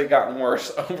successfully gotten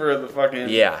worse over the fucking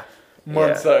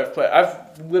months that I've played.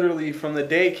 I've literally, from the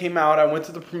day it came out, I went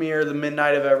to the premiere, the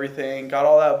midnight of everything, got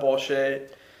all that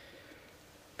bullshit,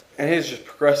 and it's just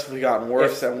progressively gotten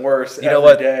worse and worse every day. You know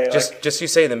what? Just you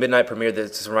say the midnight premiere, that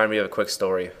just reminded me of a quick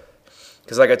story.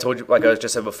 Because like I told you, like I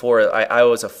just said before, I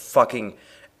was a fucking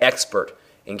expert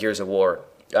in Gears of War.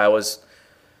 I was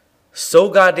so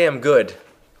goddamn good.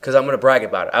 Because I'm going to brag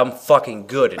about it. I'm fucking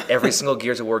good at every single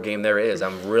Gears of War game there is.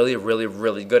 I'm really, really,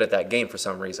 really good at that game for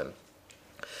some reason.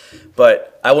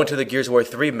 But I went to the Gears of War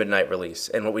 3 midnight release.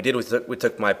 And what we did was we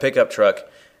took my pickup truck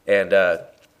and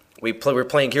we were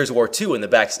playing Gears of War 2 in the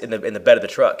bed of the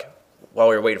truck while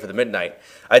we were waiting for the midnight.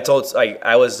 I was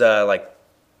in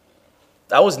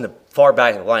the far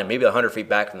back of the line, maybe 100 feet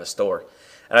back from the store.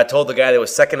 And I told the guy that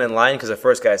was second in line, because the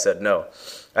first guy said no.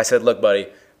 I said, "Look, buddy,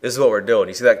 this is what we're doing.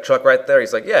 You see that truck right there?"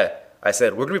 He's like, "Yeah." I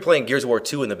said, "We're going to be playing Gears of War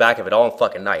 2 in the back of it all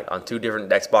fucking night on 2 different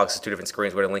Xboxes, 2 different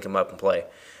screens. We're going to link them up and play."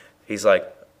 He's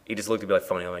like, he just looked at me like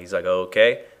funny. He's like,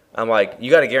 "Okay." I'm like, "You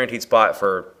got a guaranteed spot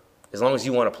for as long as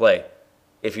you want to play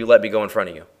if you let me go in front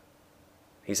of you."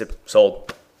 He said,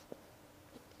 "Sold."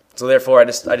 So therefore, I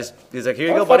just he's like, "Here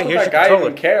you go, buddy. Here's your controller." That guy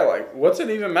even care? Like, what's it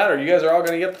even matter? You guys are all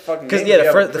going to get the fucking game.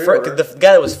 Because the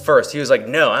guy that was first, he was like,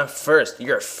 "No, I'm first.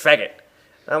 You're a faggot."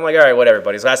 I'm like, "All right, whatever,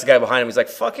 buddy." So I asked the guy behind him. He's like,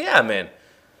 "Fuck yeah, man!"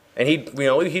 And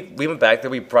we went back there.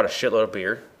 We brought a shitload of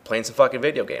beer, playing some fucking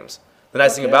video games. The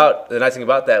nice thing about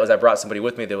that was I brought somebody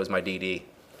with me that was my DD.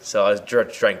 So I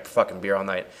drank fucking beer all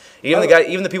night.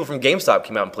 Even the people from GameStop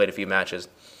came out and played a few matches.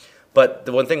 But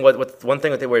the one thing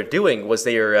that they were doing was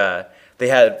they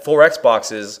had 4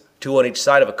 Xboxes, 2 on each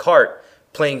side of a cart,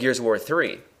 playing Gears of War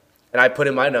 3, and I put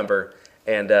in my number.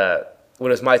 And when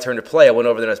it was my turn to play, I went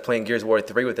over there and I was playing Gears of War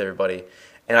 3 with everybody.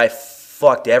 And I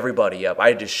fucked everybody up.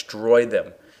 I destroyed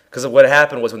them. Because what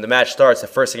happened was when the match starts, the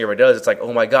first thing everybody does, it's like,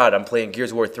 oh my god, I'm playing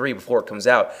Gears of War 3 before it comes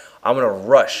out. I'm going to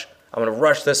rush. I'm going to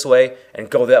rush this way and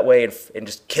go that way and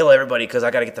just kill everybody because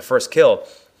I got to get the first kill.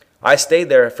 I stayed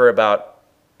there for about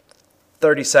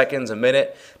 30 seconds, a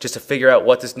minute, just to figure out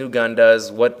what this new gun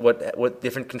does, what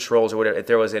different controls or whatever, if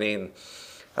there was any. And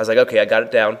I was like, okay, I got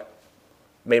it down.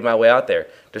 Made my way out there.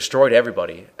 Destroyed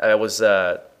everybody. I was,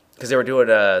 because they were doing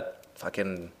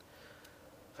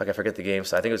I forget the game,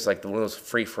 so I think it was like one of those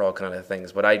free-for-all kind of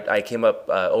things. But I came up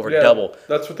over double.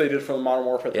 That's what they did for the Modern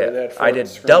Warfare. Yeah, they had I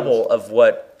did double of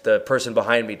what the person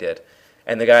behind me did,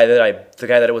 and the guy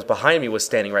that was behind me was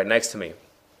standing right next to me,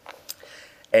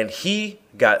 and he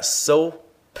got so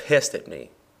pissed at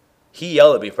me. He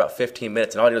yelled at me for about 15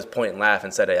 minutes, and all he did was point and laugh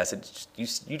and said, "I said,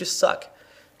 you just suck."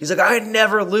 He's like, "I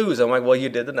never lose." I'm like, "Well, you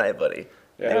did tonight, buddy."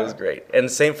 Yeah. It was great, and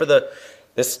same for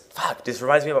This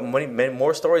reminds me of many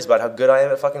more stories about how good I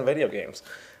am at fucking video games.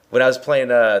 When I was playing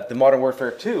the Modern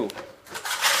Warfare 2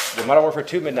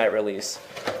 midnight release,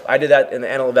 I did that in the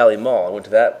Antelope Valley Mall. I went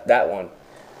to that one,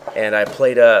 and I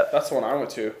played. That's the one I went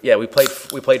to. Yeah, we played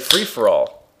Free for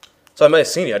All. So I might have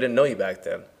seen you. I didn't know you back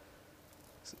then.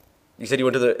 You said you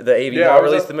went to the AV Mall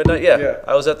release the midnight. Yeah,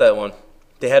 I was at that one.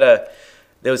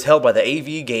 It was held by the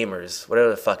AV Gamers, whatever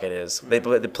the fuck it is. They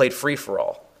played Free for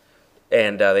All,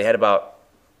 and they had about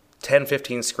 10,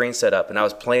 15 screens set up, and I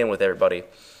was playing with everybody,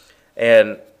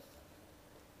 and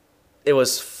it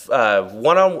was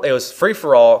free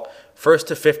for all, first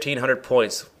to 1,500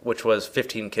 points, which was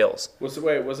 15 kills. Was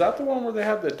that the one where they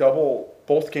had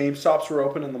both GameStops were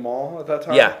open in the mall at that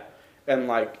time? Yeah. And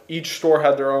like each store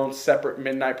had their own separate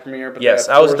midnight premiere. But yes,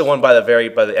 I was the one by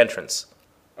the entrance.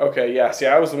 Okay, yeah. See,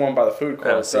 I was the one by the food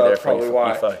court, so that's probably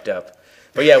why. You fucked up.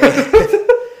 But yeah,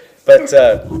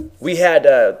 we had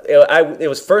it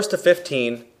was first to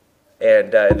 15,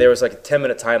 and there was like a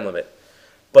 10-minute time limit,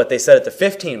 but they set it to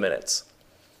 15 minutes.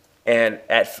 And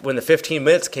when the 15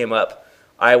 minutes came up,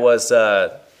 I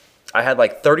had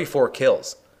like 34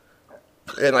 kills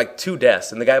and like 2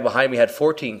 deaths, and the guy behind me had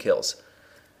 14 kills.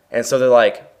 And so they're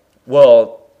like,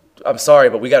 "Well, I'm sorry,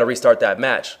 but we got to restart that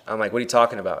match." I'm like, "What are you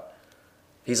talking about?"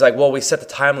 He's like, "Well, we set the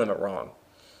time limit wrong."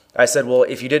 I said, "Well,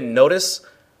 if you didn't notice,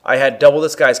 I had double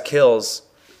this guy's kills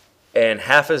and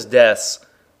half his deaths,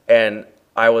 and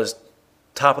I was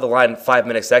top of the line 5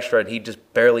 minutes extra, and he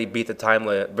just barely beat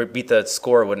the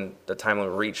score when the time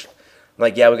limit reached." I'm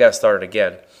like, "Yeah, we got to start it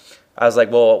again." I was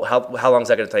like, "Well, how long is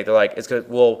that going to take?" They're like, "It's good.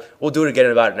 We'll do it again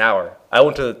in about an hour." I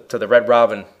went to the Red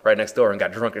Robin right next door and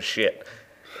got drunk as shit.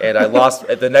 And I lost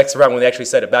at the next round when they actually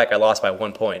set it back. I lost by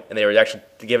 1 point, and they were actually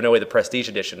giving away the Prestige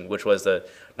Edition, which was the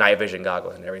night vision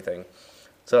goggles and everything.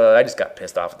 So I just got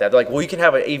pissed off at that. They're like, "Well, you can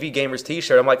have an AV Gamers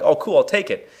T-shirt." I'm like, "Oh, cool, I'll take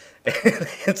it."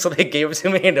 And so they gave it to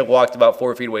me, and it walked about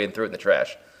 4 feet away and threw it in the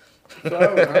trash. So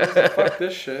I was like, fuck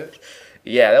this shit.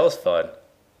 Yeah, that was fun.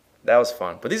 That was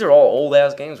fun. But these are all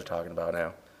old-ass games we're talking about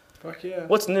now. Fuck yeah.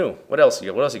 What's new? What else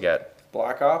you got?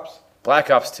 Black Ops? Black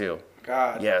Ops 2.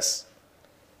 God. Yes.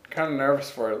 Kind of nervous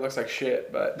for it. It looks like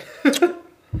shit, but...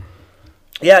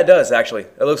 Yeah, it does, actually.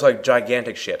 It looks like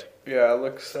gigantic shit. Yeah, it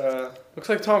looks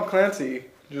like Tom Clancy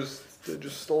just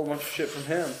stole a bunch of shit from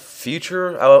him.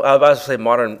 Future? I was about to say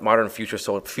modern future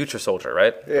soldier,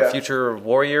 right? Yeah. Or future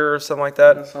warrior or something like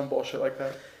that? Yeah, some bullshit like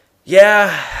that.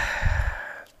 Yeah.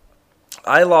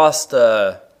 I lost...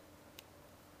 I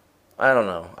don't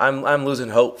know. I'm losing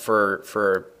hope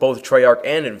for both Treyarch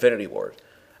and Infinity Ward.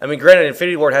 I mean, granted,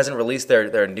 Infinity Ward hasn't released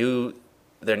their new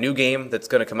game that's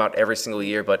going to come out every single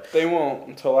year, but they won't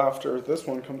until after this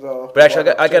one comes out. But actually,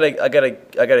 I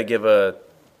gotta give a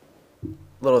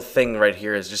little thing right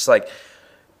here. Is just like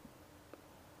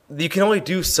you can only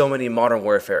do so many Modern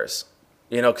Warfares,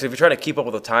 because if you're trying to keep up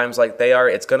with the times like they are,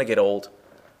 it's going to get old.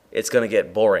 It's going to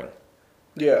get boring.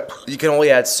 Yeah. You can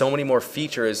only add so many more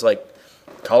features like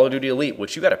Call of Duty Elite,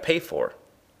 which you got to pay for.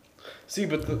 See,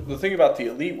 but the thing about the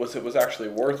Elite was it was actually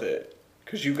worth it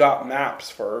because you got maps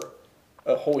for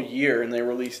a whole year and they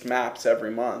released maps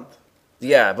every month.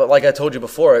 Yeah, but like I told you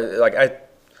before, like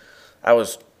I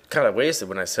was kind of wasted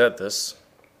when I said this,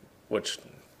 which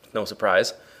no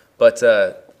surprise. But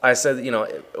I said,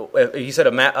 if you said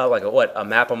a map, a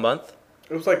map a month?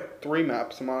 It was like 3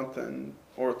 maps a month,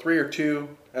 or 3 or 2,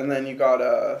 and then you got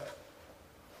God,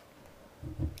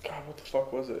 what the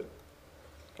fuck was it?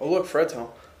 Oh look, Fred's home.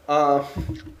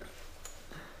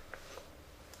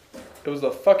 It was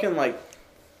the fucking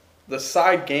the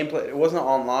side gameplay. It wasn't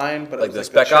online, but it was the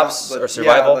Spec Ops or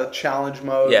survival. Yeah, the challenge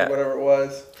mode, or whatever it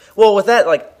was. Well, with that,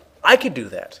 I could do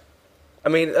that. I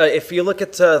mean, if you look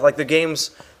at the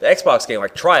games, the Xbox game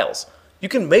like Trials, you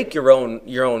can make your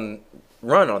own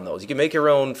run on those. You can make your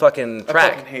own fucking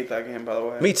track. I fucking hate that game, by the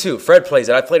way. Me too. Fred plays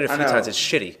it. I played it a few I know. times. It's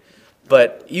shitty.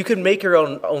 But you can make your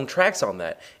own tracks on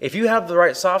that. If you have the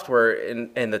right software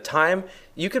and the time,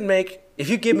 you can make... If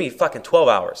you give me fucking 12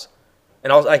 hours,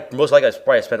 and most likely I'd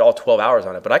probably spend all 12 hours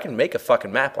on it, but I can make a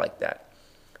fucking map like that.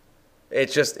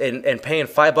 It's just... And paying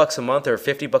 $5 a month or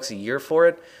 $50 a year for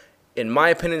it, in my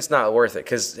opinion, it's not worth it.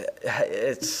 Because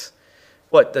it's...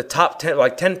 What, the top 10...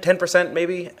 Like 10%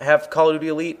 maybe have Call of Duty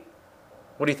Elite?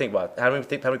 What do you think about it? How many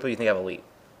people do you think have Elite?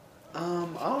 I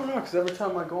don't know, because every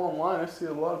time I go online, I see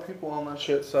a lot of people on that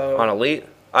shit, so... On Elite?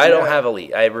 I don't have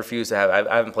Elite. I refuse to have...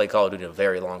 I haven't played Call of Duty in a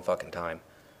very long fucking time.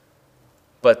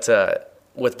 But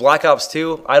with Black Ops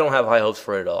 2, I don't have high hopes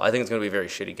for it at all. I think it's going to be a very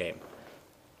shitty game.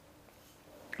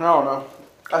 I don't know.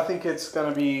 I think it's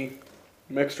going to be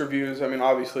mixed reviews. I mean,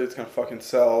 obviously, it's going to fucking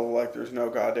sell like there's no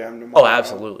goddamn tomorrow. Oh,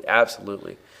 absolutely.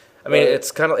 Absolutely. I mean,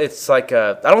 it's like...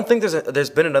 I don't think there's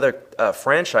been another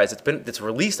franchise that's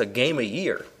released a game a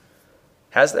year.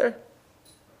 Has there?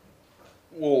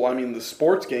 Well, I mean, the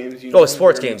sports games.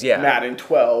 Sports games, yeah. Madden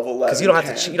 12, 11, because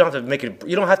you don't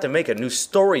have to make a new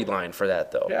storyline for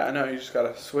that though. Yeah, I know. You just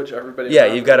gotta switch everybody. Yeah,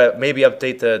 you've got to maybe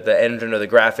update the engine or the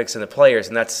graphics and the players,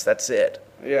 and that's it.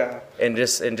 Yeah. And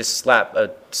just slap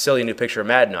a silly new picture of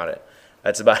Madden on it.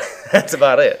 That's about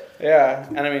it. Yeah,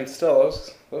 and I mean, still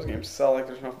those games sell like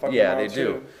there's no fucking. Yeah, they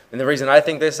do. And the reason I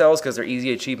think they sell is because they're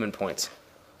easy achievement points.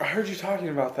 I heard you talking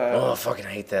about that. Oh, I fucking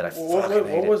hate that. What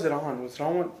was it on? Was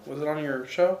it on your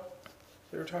show?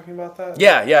 They were talking about that.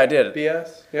 Yeah, I did.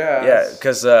 BS. Yeah. Yeah,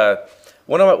 because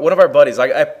one of our buddies,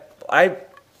 I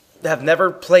have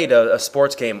never played a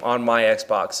sports game on my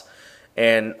Xbox,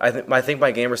 and I think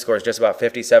my gamer score is just about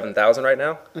 57,000 right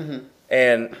now. Mm-hmm.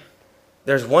 And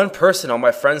there's one person on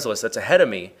my friends list that's ahead of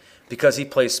me because he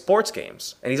plays sports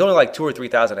games, and he's only like 2,000 or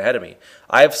 3,000 ahead of me.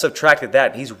 I've subtracted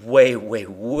that, and he's way, way,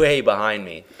 way behind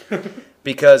me.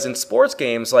 Because in sports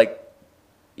games, like,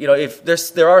 you know, if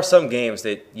there are some games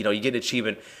that, you know, you get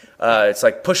achievement. It's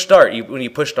like push start. When you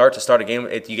push start to start a game,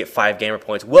 you get 5 gamer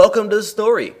points. Welcome to the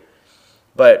story.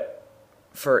 But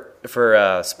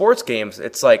for sports games,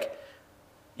 it's like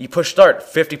you push start,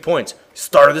 50 points,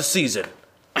 start of the season.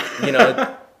 You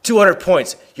know. 200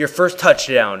 points, your first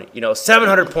touchdown.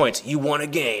 700 points, you won a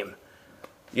game.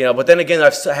 But then again,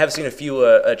 I have seen a few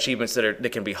achievements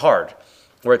that can be hard,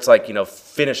 where it's like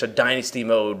finish a dynasty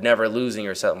mode, never losing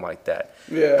or something like that.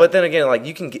 Yeah. But then again, like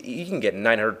you can get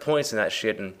 900 points in that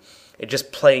shit, and it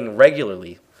just playing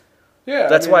regularly. Yeah.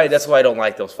 That's why I don't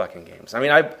like those fucking games. I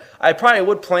mean, I probably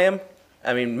would play them.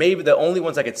 I mean, maybe the only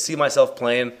ones I could see myself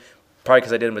playing, probably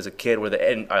because I did them as a kid, were the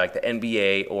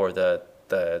NBA or the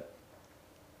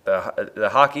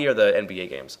hockey or the NBA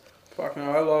games. Fuck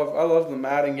no, I love the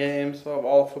Madden games. I love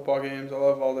all the football games. I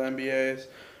love all the NBAs.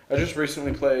 I just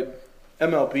recently played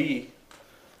MLB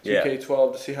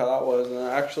 2K12 to see how that was, and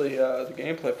actually the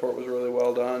gameplay for it was really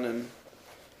well done and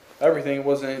everything. It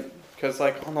wasn't because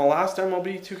like on the last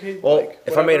MLB 2K. Well,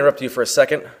 if I may interrupt you for a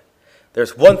second,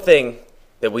 there's one thing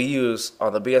that we use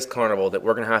on the BS Carnival that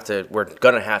we're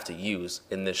gonna have to use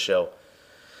in this show: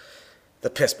 the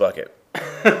piss bucket.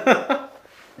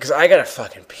 Because I gotta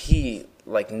fucking pee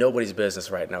like nobody's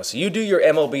business right now. So you do your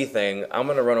MLB thing. I'm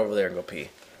gonna run over there and go pee.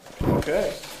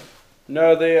 Okay.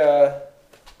 No, the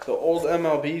old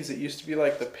MLBs, it used to be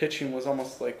like the pitching was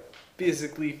almost like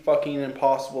physically fucking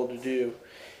impossible to do.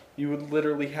 You would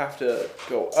literally have to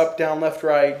go up, down, left,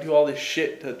 right, do all this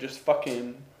shit to just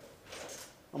fucking...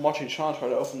 I'm watching Sean try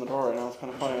to open the door right now. It's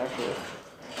kind of funny, actually.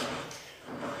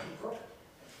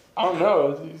 I don't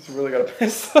know. He's really got to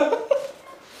piss.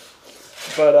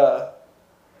 But,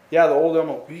 yeah, the old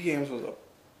MLB games was a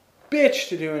bitch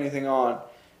to do anything on.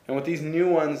 And with these new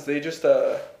ones, they just,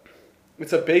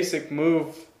 it's a basic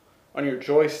move on your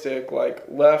joystick, like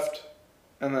left,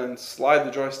 and then slide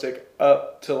the joystick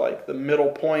up to, like, the middle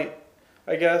point,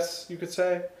 I guess you could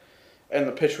say. And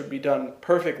the pitch would be done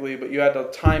perfectly, but you had to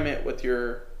time it with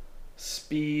your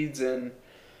speeds and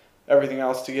everything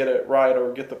else to get it right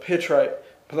or get the pitch right.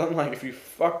 But then, like, if you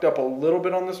fucked up a little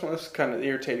bit on this one, this is kind of the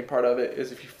irritating part of it,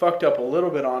 is if you fucked up a little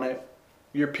bit on it,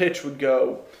 your pitch would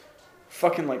go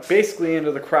fucking, like, basically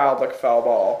into the crowd like a foul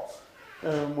ball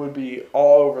and would be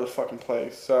all over the fucking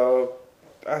place. So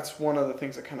that's one of the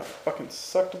things that kind of fucking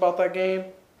sucked about that game.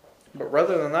 But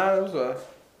rather than that, it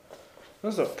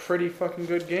was a pretty fucking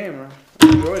good game. I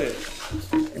enjoyed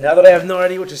it. Now that I have no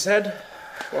idea what you said,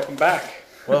 welcome back.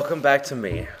 Welcome back to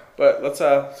me. But let's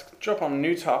jump on a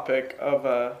new topic of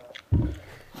a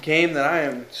game that I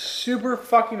am super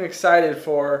fucking excited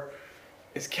for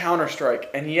is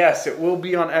Counter-Strike. And yes, it will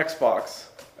be on Xbox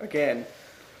again.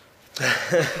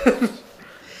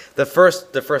 The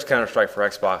first Counter-Strike for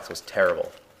Xbox was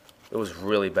terrible. It was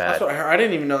really bad. That's what I heard. I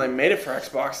didn't even know they made it for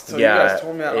Xbox until Yeah, you guys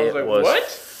told me that. I was like, what?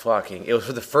 It was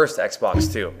for the first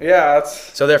Xbox too. Yeah,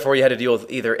 that's... So therefore, you had to deal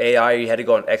with either AI or you had to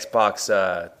go on Xbox.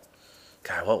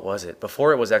 God, what was it?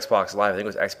 Before it was Xbox Live, I think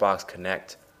it was Xbox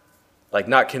Connect. Like,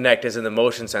 not Connect as in the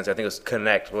motion sensor. I think it was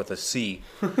Connect with a C.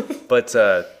 But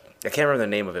I can't remember the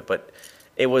name of it. But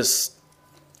it was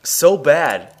so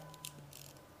bad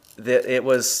that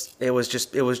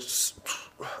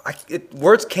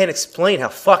words can't explain how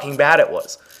fucking bad it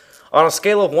was. On a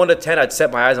scale of 1 to 10, I'd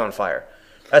set my eyes on fire.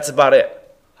 That's about it.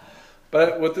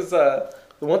 But with this, the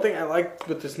one thing I like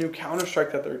with this new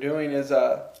Counter-Strike that they're doing is,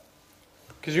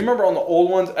 because you remember on the old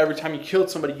ones, every time you killed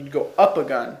somebody, you'd go up a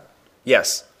gun.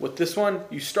 Yes. With this one,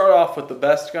 you start off with the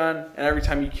best gun, and every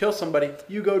time you kill somebody,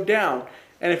 you go down.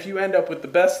 And if you end up with the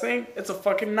best thing, it's a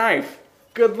fucking knife.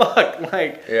 Good luck.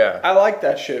 Like, yeah. I like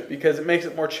that shit because it makes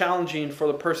it more challenging for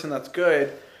the person that's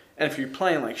good. And if you're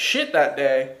playing like shit that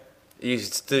day, you can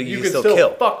still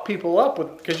kill. Fuck people up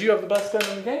because you have the best gun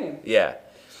in the game. Yeah.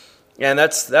 And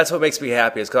that's what makes me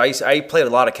happy is because I played a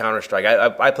lot of Counter-Strike.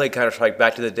 I played Counter-Strike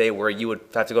back to the day where you would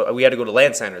have to go. We had to go to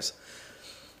LAN centers.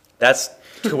 That's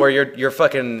to where your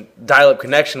fucking dial-up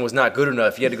connection was not good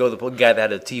enough. You had to go to the guy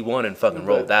that had a T1 and fucking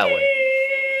roll it that way.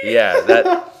 Yeah,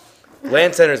 that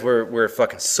LAN centers were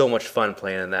fucking so much fun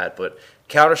playing in that. But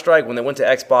Counter-Strike, when they went to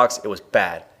Xbox, it was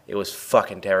bad. It was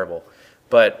fucking terrible.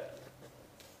 But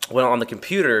when on the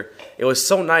computer, it was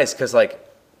so nice because like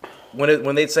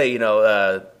when they'd say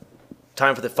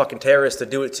time for the fucking terrorists to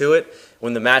do it to it.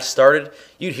 When the match started,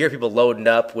 you'd hear people loading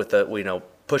up with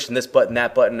pushing this button,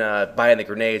 that button, buying the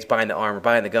grenades, buying the armor,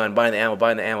 buying the gun, buying the ammo,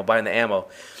 buying the ammo, buying the ammo.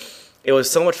 It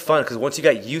was so much fun because once you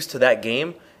got used to that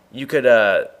game, you could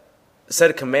set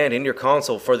a command in your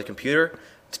console for the computer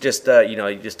to just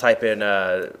you just type in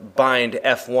bind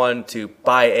F1 to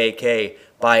buy AK,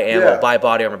 buy ammo, buy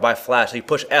body armor, buy flash. So you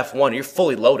push F1, you're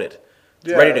fully loaded.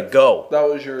 Yeah, ready to go. That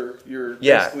was your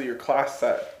basically your class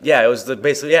set. Yeah, it was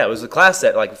the class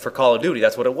set like for Call of Duty.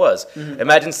 That's what it was. Mm-hmm.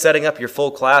 Imagine setting up your full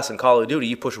class in Call of Duty.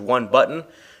 You push one button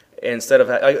instead of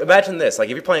imagine this. Like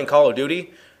if you're playing Call of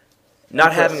Duty,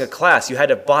 not having a class, you had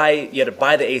to buy the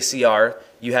ACR.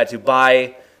 You had to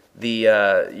buy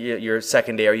the your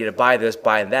secondary. You had to buy this,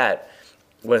 buy that.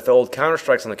 With the old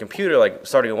Counter-Strikes on the computer, like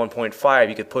starting at 1.5,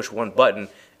 you could push one button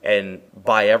and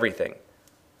buy everything.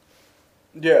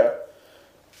 Yeah.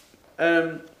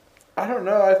 And I don't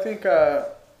know. I think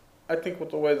with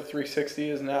the way the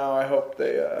 360 is now, I hope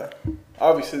they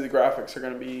obviously the graphics are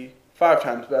going to be 5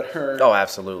 times better. Oh,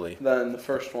 absolutely. Than the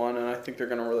first one, and I think they're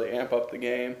going to really amp up the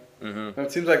game. Mm-hmm. And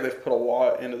it seems like they've put a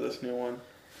lot into this new one.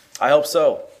 I hope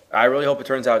so. I really hope it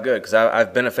turns out good because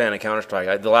I've been a fan of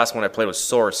Counter-Strike. The last one I played was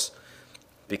Source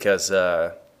because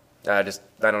I don't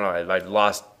know. I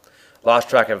lost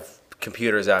track of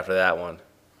computers after that one.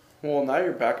 Well, now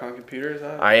you're back on computers.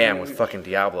 I am with fucking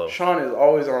Diablo. Sean is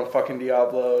always on fucking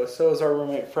Diablo. So is our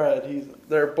roommate Fred.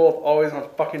 They're both always on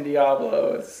fucking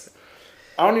Diablo.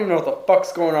 I don't even know what the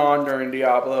fuck's going on during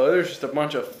Diablo. There's just a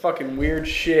bunch of fucking weird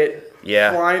shit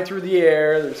flying through the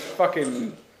air. There's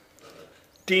fucking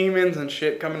demons and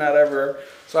shit coming out everywhere.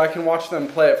 So I can watch them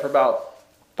play it for about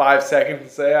 5 seconds and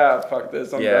say, fuck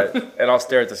this, I'm done. And I'll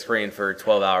stare at the screen for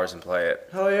 12 hours and play it.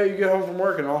 Hell yeah, you get home from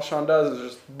work and all Sean does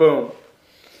is just boom.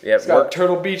 Yep, He's got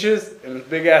Turtle Beaches and his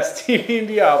big ass TV in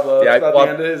Diablo. That's about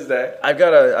the end of his day. I've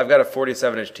got a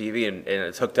 47-inch TV and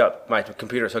it's hooked up. My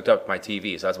computer's hooked up to my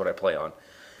TV, so that's what I play on.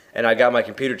 And I got my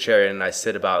computer chair and I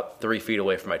sit about 3 feet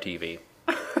away from my TV.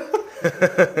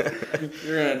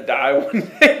 You're gonna die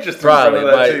one day just probably in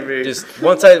front of that TV. Just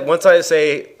once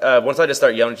I just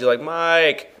start yelling, she's like,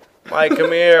 Mike,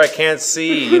 come here, I can't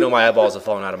see. My eyeballs have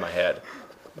fallen out of my head.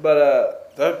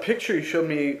 But that picture you showed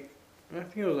me, I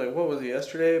think it was like, what was it,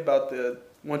 yesterday? About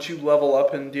once you level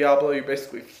up in Diablo, you're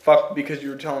basically fucked because you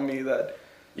were telling me that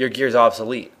your gear's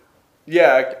obsolete.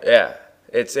 Yeah. Yeah.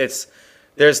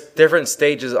 There's different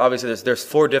stages. Obviously, there's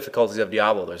 4 difficulties of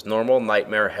Diablo. There's normal,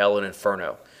 nightmare, hell, and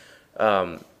inferno.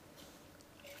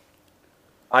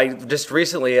 I just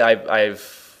recently, I'd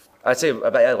say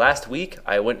about last week,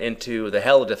 I went into the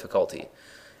hell difficulty,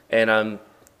 and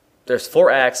there's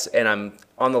 4 acts, and I'm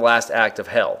on the last act of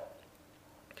hell.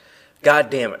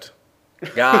 God damn it.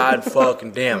 God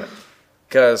fucking damn it.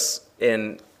 Because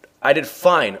I did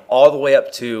fine all the way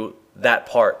up to that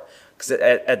part. Because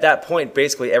at that point,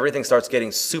 basically, everything starts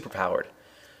getting super powered.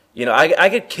 I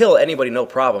could kill anybody no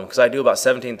problem because I do about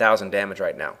 17,000 damage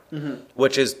right now,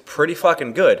 which is pretty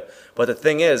fucking good. But the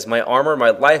thing is, my armor, my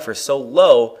life are so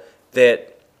low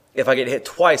that if I get hit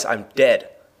twice, I'm dead.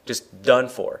 Just done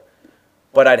for.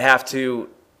 But I'd have to...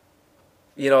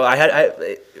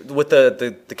 with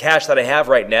the cash that I have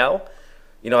right now,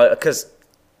 because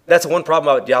that's one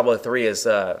problem about Diablo 3 is,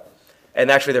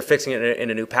 and actually they're fixing it in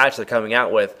a new patch they're coming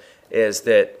out with, is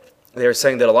that they're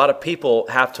saying that a lot of people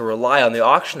have to rely on the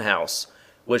auction house,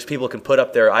 which people can put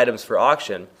up their items for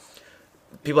auction.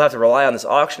 People have to rely on this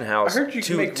auction house. I heard you to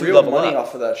can make to real level money up.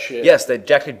 off of that shit. Yes, they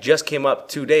actually just came up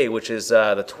today, which is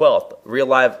the 12th.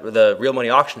 The Real Money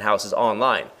Auction House is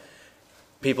online.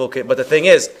 But the thing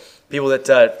is, people that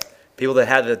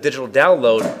have the digital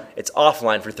download, it's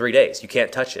offline for 3 days. You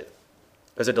can't touch it.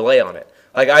 There's a delay on it.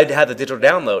 Like I had the digital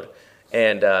download,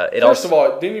 and First of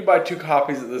all, didn't you buy 2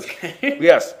 copies of this game?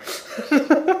 Yes.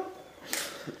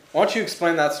 Why don't you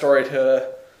explain that story to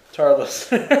our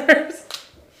listeners?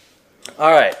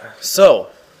 All right, so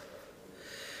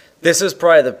this is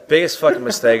probably the biggest fucking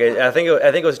mistake. I think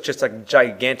it was just like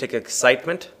gigantic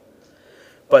excitement,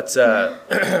 but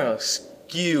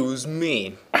excuse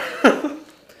me.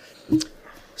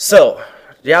 So,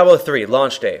 Diablo 3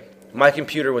 launch day. My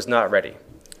computer was not ready,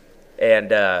 and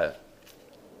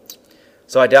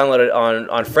so I downloaded it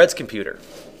on Fred's computer,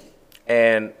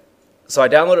 and so I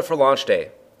downloaded it for launch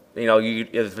day.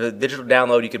 The digital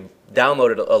download, you could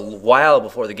download it a while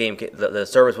before the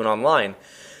service went online,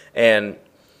 and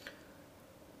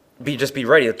just be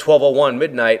ready at 12:01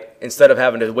 midnight. Instead of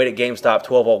having to wait at GameStop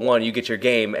 12:01, you get your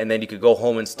game, and then you could go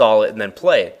home, install it, and then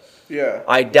play. Yeah.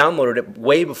 I downloaded it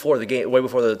way before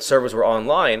the servers were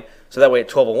online, so that way at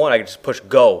 12:01 I could just push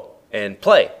go and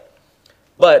play.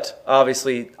 But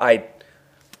obviously,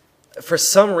 for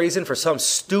some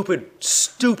stupid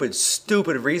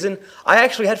reason, I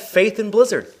actually had faith in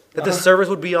Blizzard that the servers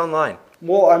would be online.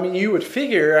 Well, I mean, you would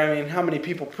figure. I mean, how many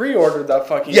people pre-ordered that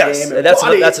fucking Yes, game? and that's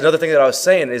another thing that I was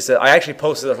saying is that I actually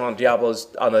posted this on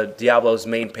the Diablo's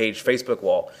main page Facebook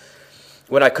wall.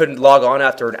 When I couldn't log on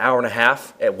after an hour and a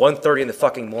half at 1:30 in the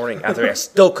fucking morning, after I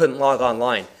still couldn't log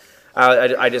online,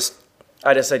 I just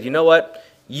said, you know what?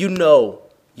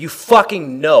 You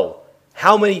fucking know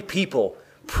how many people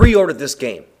pre-ordered this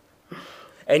game,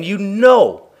 and you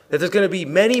know that there's going to be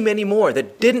many, many more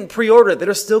that didn't pre-order it that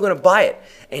are still going to buy it,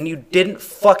 and you didn't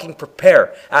fucking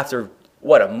prepare after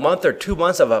a month or 2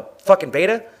 months of a fucking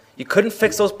beta. You couldn't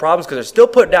fix those problems because they're still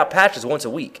putting out patches once a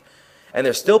week. And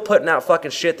they're still putting out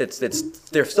fucking shit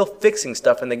they're still fixing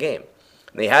stuff in the game.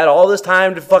 And they had all this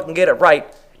time to fucking get it right,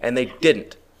 and they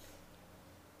didn't.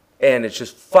 And it's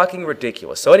just fucking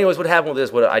ridiculous. So anyways, what happened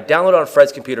with this, I downloaded it on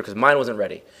Fred's computer because mine wasn't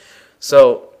ready.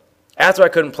 So after I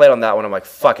couldn't play it on that one, I'm like,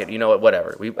 fuck it, you know what,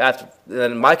 whatever.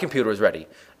 Then my computer was ready.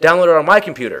 Downloaded it on my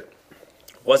computer.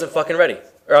 Wasn't fucking ready.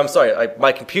 Or I'm sorry,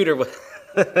 my computer was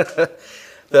the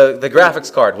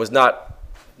graphics card was not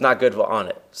good on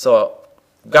it. So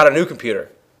got a new computer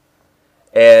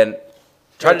and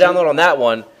tried to download on that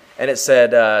one, and it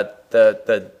said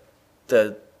the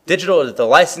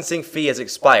licensing fee has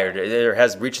expired. It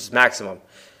has reached its maximum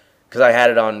because I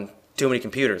had it on too many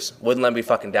computers. Wouldn't let me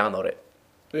fucking download it.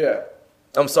 Yeah.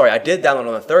 I'm sorry, I did download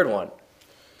on the third one.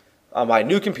 On my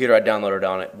new computer, I downloaded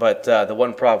on it, but the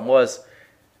one problem was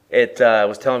it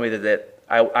was telling me that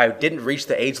I didn't reach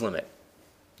the age limit.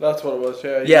 That's what it was.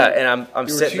 Yeah. Yeah, and I'm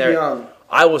sitting there. Young.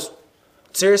 I was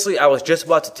just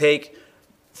about to take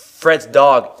Fred's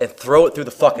dog and throw it through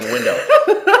the fucking window.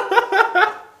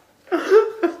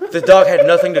 The dog had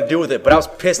nothing to do with it, but I was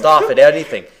pissed off at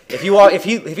anything. If he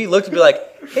looked and be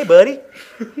like, "Hey, buddy,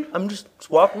 I'm just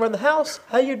walking around the house.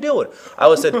 How you doing?" I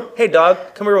would have said, "Hey, dog,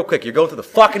 come here real quick. You're going through the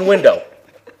fucking window."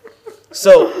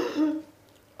 So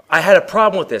I had a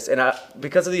problem with this, and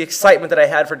because of the excitement that I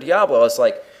had for Diablo, I was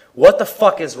like, "What the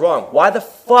fuck is wrong? Why the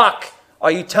fuck are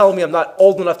you telling me I'm not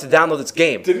old enough to download this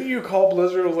game?" Didn't you call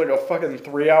Blizzard? It was like a fucking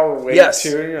 3-hour wait. Yes.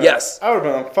 Too? Yes. I would have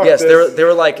been like, fuck yes, this. they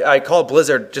were like, I called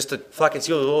Blizzard just to fucking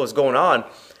see what was going on,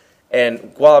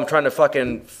 and while I'm trying to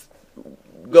fucking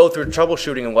go through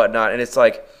troubleshooting and whatnot, and it's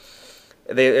like,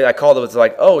 I called them, it's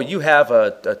like, "Oh, you have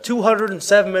a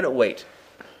 207-minute wait."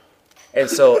 And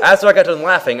so after I got done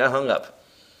laughing, I hung up.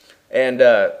 And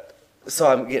so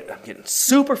I'm getting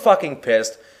super fucking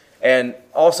pissed. And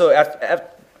also, after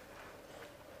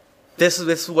this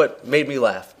is what made me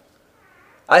laugh.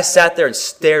 I sat there and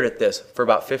stared at this for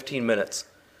about 15 minutes.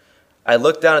 I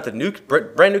looked down at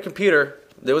the brand new computer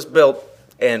that was built,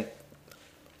 and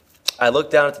I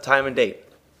looked down at the time and date.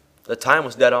 The time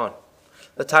was dead on.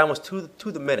 The time was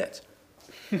to the minute.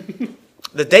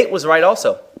 The date was right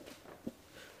also,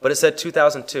 but it said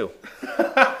 2002.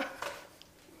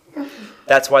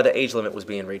 That's why the age limit was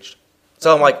being reached.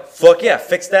 So I'm like, fuck yeah,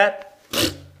 fix that.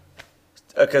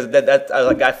 Because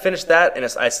I finished that, and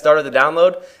I started the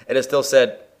download, and it still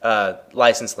said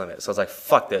license limit. So I was like,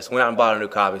 fuck this. Went out and bought a new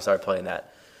copy, started playing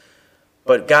that.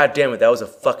 But god damn it, that was a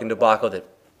fucking debacle. That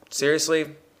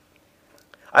seriously,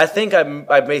 I think I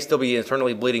may still be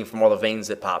internally bleeding from all the veins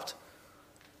that popped.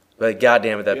 But god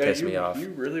damn it, that pissed me off. You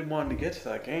really wanted to get to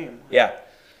that game. Yeah.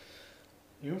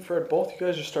 You and Fred, both you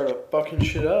guys just started fucking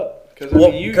shit up. Because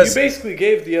you basically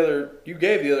gave the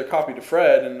other copy to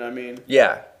Fred, and I mean.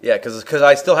 Yeah, because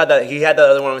I still had that. He had that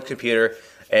other one on the computer,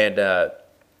 and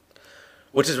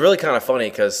which is really kind of funny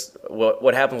because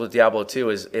what happens with Diablo 2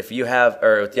 is with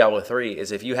Diablo 3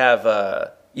 is if you have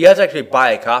to actually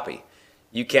buy a copy.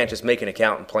 You can't just make an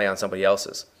account and play on somebody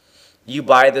else's. You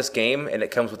buy this game, and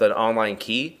it comes with an online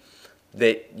key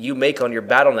that you make on your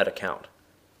Battle.net account.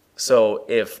 So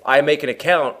if I make an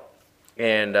account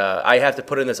and I have to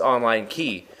put in this online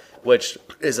key, which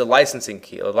is a license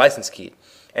key,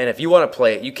 and if you want to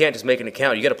play it, you can't just make an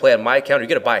account. You got to play on my account, or you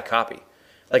got to buy a copy.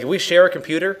 Like if we share a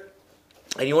computer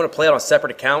and you want to play it on a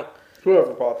separate account,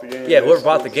 whoever bought the game, whoever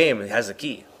bought the game has the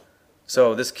key.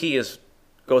 So this key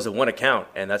goes in one account,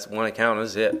 and that's one account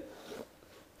is it.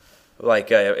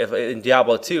 Like if in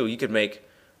Diablo 2, you could make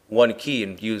one key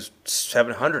and use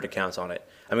 700 accounts on it.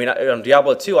 I mean, on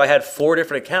Diablo 2, I had 4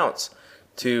 different accounts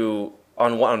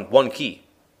on one key,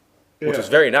 which was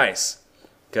very nice.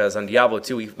 Because on Diablo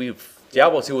 2,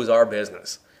 Diablo 2 was our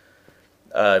business.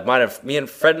 Me and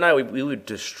Fred and I, we would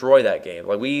destroy that game.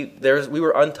 Like we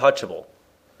were untouchable.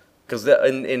 Because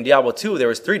in Diablo 2, there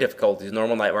was 3 difficulties: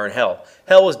 normal, nightmare, and hell.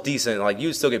 Hell was decent. Like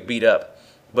you'd still get beat up,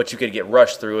 but you could get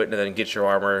rushed through it and then get your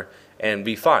armor and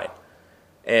be fine.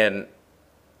 And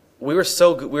we were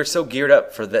so geared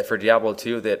up for Diablo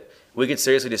 2 that we could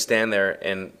seriously just stand there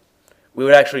and we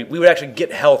would actually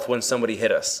get health when somebody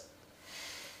hit us.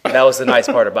 That was the nice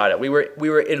part about it. We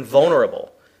were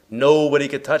invulnerable. Nobody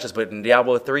could touch us. But in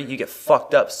Diablo 3, you get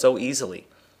fucked up so easily.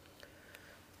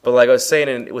 But like I was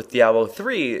saying with Diablo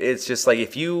 3, it's just like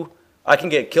I can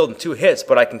get killed in 2 hits,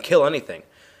 but I can kill anything.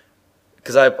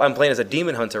 Because I'm playing as a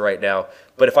demon hunter right now.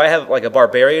 But if I have like a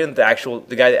barbarian,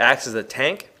 the guy that acts as a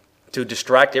tank to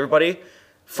distract everybody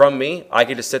from me, I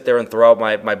could just sit there and throw out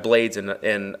my blades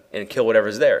and kill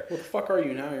whatever's there. What the fuck are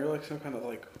you now? You're like some kind of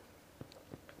like...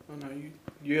 Oh no,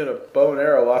 you had a bow and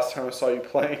arrow last time I saw you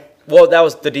playing. Well, that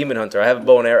was the demon hunter. I have a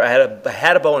bow and arrow. I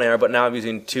had a bow and arrow, but now I'm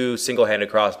using 2 single-handed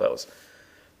crossbows.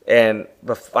 And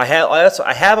I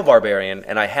have a barbarian,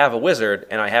 and I have a wizard,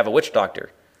 and I have a witch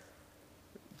doctor.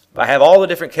 I have all the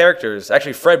different characters.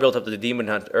 Actually, Fred built up the demon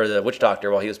hunter or the witch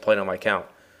doctor while he was playing on my account.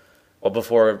 Well,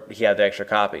 before he had the extra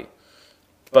copy.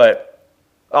 But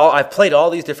I've played all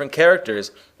these different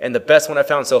characters, and the best one I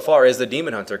found so far is the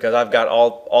demon hunter because I've got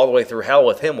all the way through hell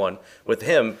with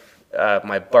him.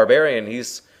 My barbarian,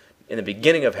 he's in the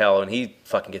beginning of hell, and he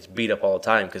fucking gets beat up all the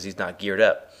time because he's not geared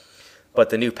up. But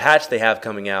the new patch they have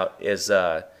coming out is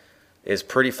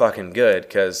pretty fucking good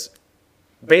because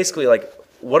basically, like,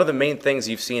 one of the main things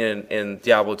you've seen in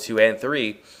Diablo 2 and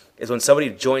 3 is when somebody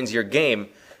joins your game,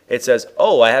 it says,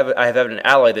 "Oh, I have an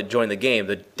ally that joined the game.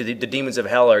 The demons of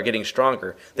hell are getting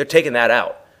stronger." They're taking that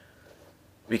out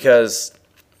because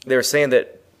they're saying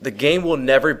that the game will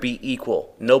never be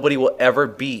equal. Nobody will ever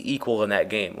be equal in that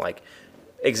game. Like,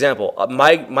 example,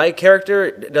 my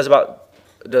character does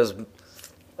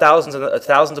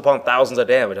thousands upon thousands of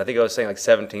damage. I think I was saying like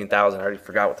 17,000. I already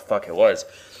forgot what the fuck it was.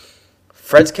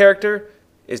 Fred's character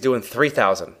is doing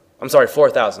 3,000. I'm sorry,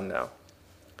 4,000 now.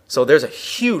 So there's a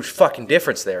huge fucking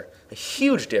difference there. A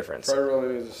huge difference. Fred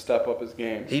really needs to step up his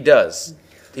game. He does.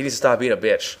 He needs to stop being a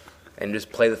bitch and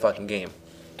just play the fucking game.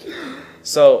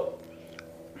 So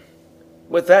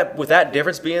with that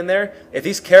difference being there, if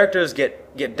these characters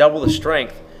get double the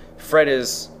strength, Fred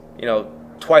is,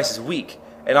 twice as weak.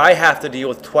 And I have to deal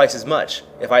with twice as much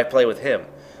if I play with him.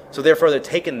 So therefore they're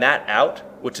taking that out,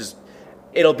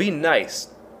 it'll be nice.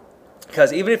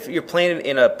 Because even if you're playing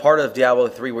in a part of Diablo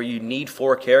 3 where you need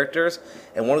 4 characters,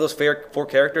 and one of those 4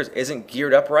 characters isn't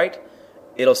geared up right,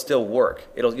 it'll still work.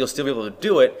 You'll still be able to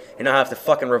do it, and not have to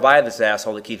fucking revive this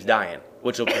asshole that keeps dying.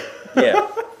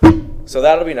 Yeah. So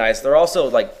that'll be nice. They're also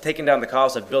like taking down the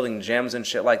cost of building gems and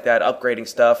shit like that, upgrading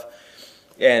stuff,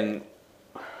 and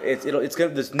it's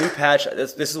gonna this new patch.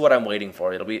 This is what I'm waiting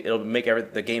for. It'll make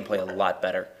the gameplay a lot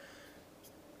better.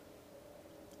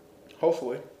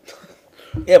 Hopefully.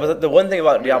 Yeah, but the one thing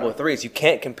about Diablo 3 is you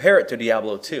can't compare it to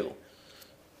Diablo 2.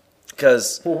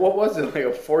 Because... Well, what was it? Like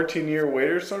a 14-year wait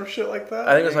or some shit like that?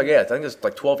 I think it was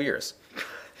like 12 years.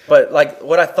 But like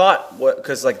what I thought,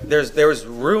 because like there was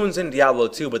runes in Diablo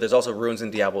 2, but there's also runes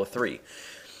in Diablo 3.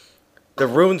 The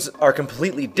runes are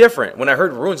completely different. When I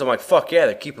heard runes, I'm like, fuck yeah,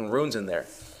 they're keeping runes in there.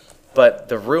 But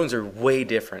the runes are way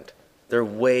different. They're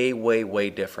way, way, way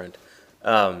different.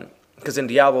 Because in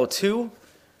Diablo 2...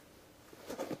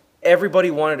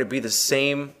 everybody wanted to be the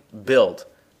same build.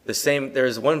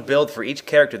 There's one build for each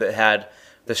character that had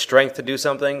the strength to do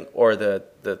something or the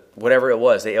whatever it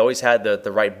was. They always had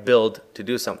the right build to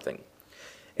do something.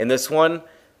 In this one,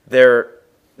 there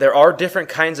are different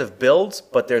kinds of builds,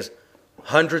 but there's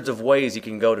hundreds of ways you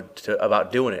can go to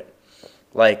about doing it.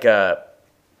 Like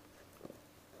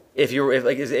if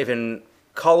in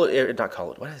Call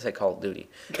of Duty.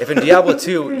 If in Diablo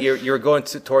 2 you're going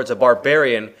towards a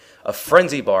barbarian, a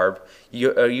frenzy barb,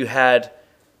 you had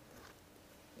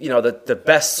the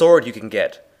best sword you can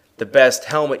get, the best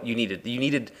helmet you needed. You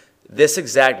needed this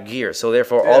exact gear. So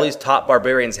therefore all these top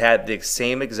barbarians had the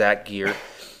same exact gear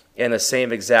and the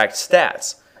same exact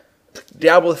stats.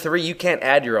 Diablo 3, you can't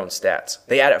add your own stats.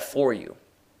 They add it for you.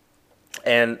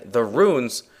 And the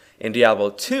runes in Diablo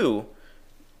 2,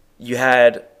 you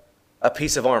had a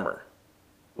piece of armor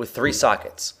with 3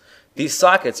 sockets. These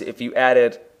sockets, if you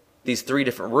added these 3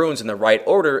 different runes in the right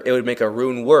order, it would make a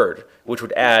rune word, which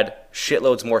would add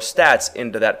shitloads more stats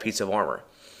into that piece of armor.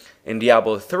 In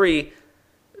Diablo 3,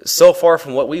 so far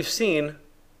from what we've seen,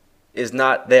 is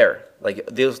not there. Like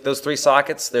those 3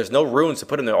 sockets, there's no runes to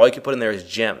put in there. All you can put in there is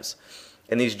gems.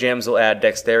 And these gems will add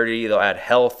dexterity, they'll add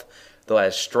health, they'll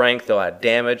add strength, they'll add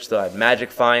damage, they'll add magic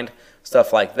find,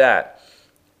 stuff like that.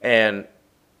 And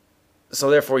so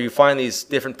therefore you find these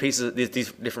different pieces, these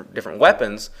different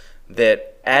weapons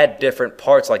that add different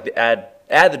parts, like add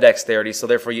the dexterity. So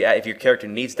therefore, if your character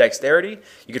needs dexterity,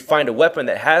 you could find a weapon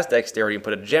that has dexterity and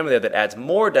put a gem in there that adds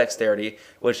more dexterity,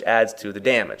 which adds to the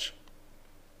damage.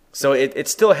 So it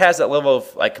still has that level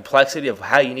of complexity of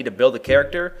how you need to build a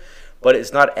character, but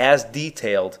it's not as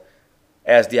detailed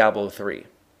as Diablo 3.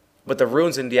 But the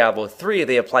runes in Diablo 3,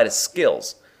 they apply to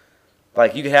skills.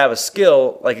 Like you could have a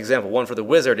skill, like example, one for the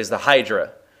wizard is the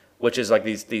Hydra, which is like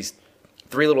these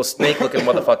 3 little snake-looking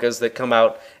motherfuckers that come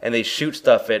out and they shoot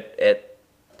stuff at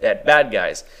bad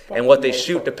guys. And what they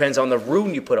shoot depends on the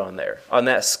rune you put on there, on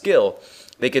that skill.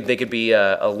 They could be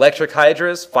electric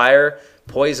hydras, fire,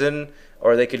 poison,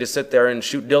 or they could just sit there and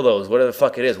shoot dildos, whatever the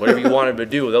fuck it is. Whatever you want them to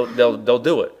do, they'll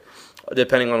do it,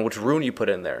 depending on which rune you put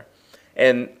in there.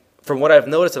 And from what I've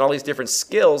noticed in all these different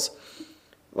skills,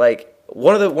 like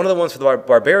one of the ones for the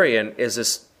barbarian is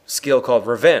this skill called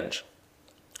Revenge.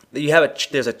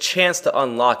 There's a chance to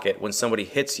unlock it when somebody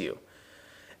hits you,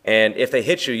 and if they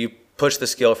hit you, you push the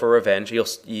skill for Revenge.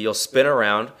 You'll spin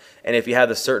around, and if you have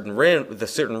the certain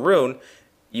rune,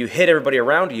 you hit everybody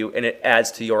around you, and it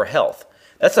adds to your health.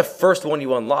 That's the first one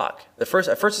you unlock. The first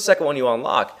and second one you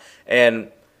unlock,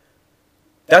 and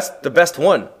that's the best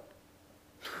one.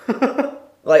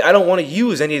 Like I don't want to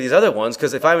use any of these other ones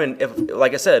because if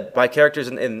like I said, my character's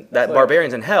in that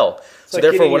barbarian's in hell. So like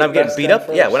therefore, when I'm getting beat up,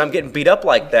 when I'm getting beat up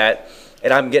like that,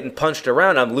 and I'm getting punched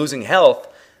around, I'm losing health,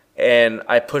 and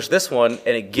I push this one,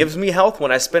 and it gives me health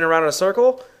when I spin around in a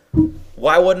circle.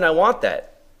 Why wouldn't I want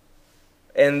that?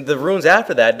 And the runes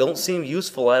after that don't seem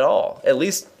useful at all. At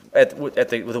least at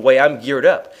the way I'm geared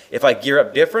up. If I gear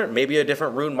up different, maybe a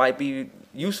different rune might be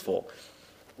useful.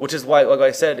 Which is why, like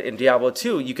I said, in Diablo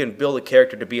 2, you can build a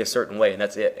character to be a certain way, and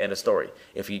that's it, end of story.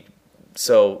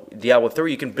 So Diablo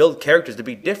 3, you can build characters to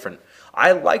be different.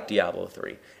 I like Diablo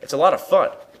 3. It's a lot of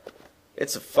fun.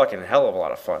 It's a fucking hell of a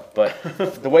lot of fun. But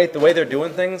the way they're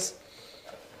doing things,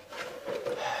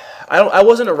 I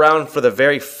wasn't around for the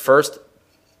very first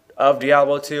of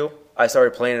Diablo 2. I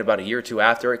started playing it about a year or two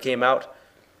after it came out.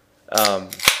 No,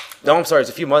 I'm sorry, it's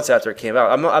a few months after it came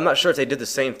out. I'm not sure if they did the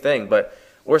same thing, but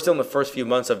we're still in the first few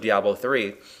months of Diablo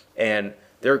 3, and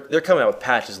they're coming out with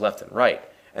patches left and right.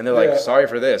 And they're like, sorry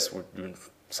for this.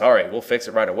 Sorry, we'll fix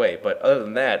it right away. But other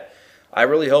than that, I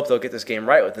really hope they'll get this game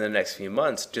right within the next few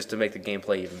months just to make the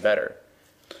gameplay even better.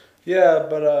 Yeah,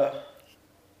 but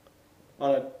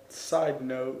on a side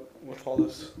note, with all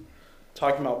this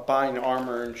talking about buying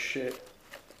armor and shit,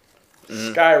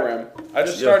 Skyrim. I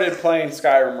just started playing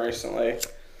Skyrim recently.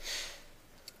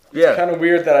 It's kind of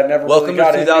weird that I never Welcome really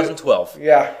got to 2012. into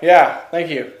it. Yeah. Thank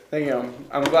you.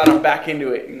 I'm glad I'm back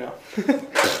into it,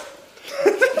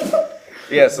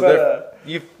 Yeah, so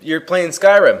you're playing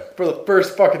Skyrim. For the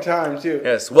first fucking time, too.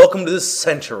 Yes, welcome to this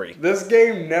century. This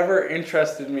game never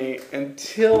interested me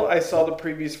until I saw the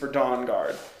previews for Dawn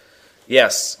Guard.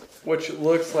 Yes. Which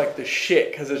looks like the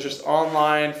shit, because it's just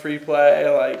online, free play,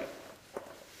 like...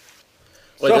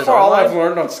 So far, all I've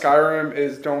learned on Skyrim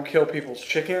is don't kill people's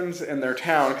chickens in their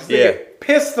town because they get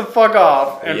pissed the fuck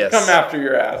off and come after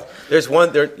your ass. There's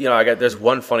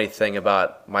one funny thing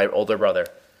about my older brother,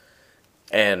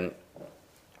 and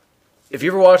if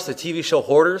you ever watched the TV show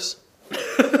Hoarders,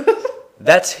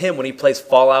 that's him when he plays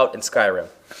Fallout and Skyrim.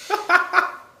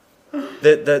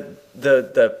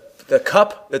 The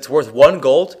cup that's worth 1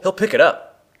 gold, he'll pick it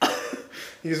up.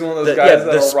 He's one of those guys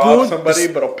that'll rob somebody,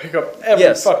 but he'll pick up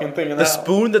every fucking thing in the house. The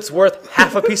spoon that's worth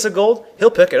half a piece of gold,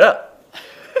 he'll pick it up.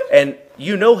 And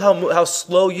you know how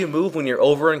slow you move when you're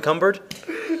over encumbered?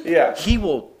 Yeah. He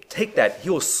will take that. He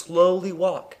will slowly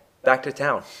walk back to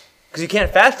town. Because you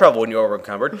can't fast travel when you're over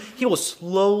encumbered. He will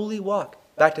slowly walk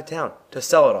back to town to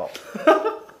sell it all.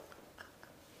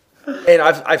 And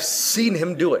I've seen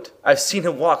him do it. I've seen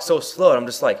him walk so slow, and I'm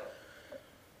just like,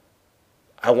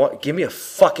 give me a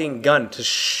fucking gun to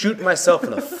shoot myself in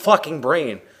the fucking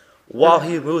brain while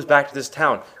he moves back to this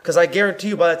town. Because I guarantee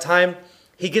you, by the time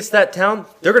he gets to that town,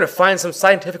 they're going to find some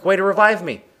scientific way to revive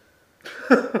me.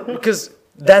 Because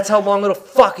that's how long it'll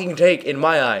fucking take, in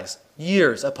my eyes.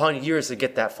 Years upon years to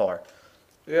get that far.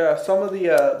 Yeah, some of the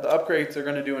upgrades they're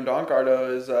going to do in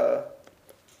Dawnguard is,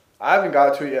 I haven't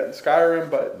got to it yet in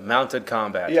Skyrim, but... Mounted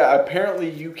combat. Yeah,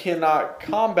 apparently you cannot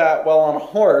combat while on a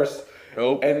horse.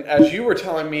 Nope. And as you were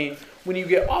telling me, when you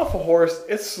get off a horse,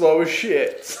 it's slow as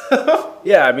shit.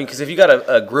 Yeah, I mean, because if you got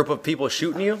a group of people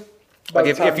shooting you, like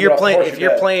if you're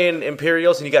playing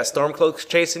Imperials and you got Stormcloaks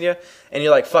chasing you, and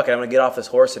you're like, fuck it, I'm gonna get off this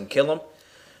horse and kill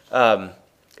them.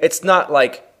 It's not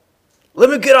like, let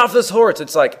me get off this horse.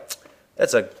 It's like,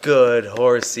 that's a good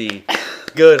horsey.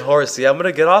 Good horsey. I'm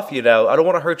gonna get off you now. I don't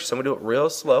want to hurt you, so I'm gonna do it real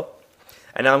slow.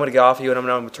 And now I'm gonna get off you, and I'm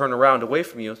gonna turn around away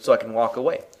from you so I can walk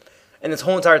away. And this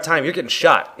whole entire time, you're getting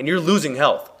shot, and you're losing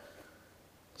health.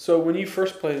 So when you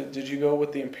first played it, did you go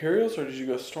with the Imperials or did you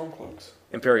go Stormcloaks?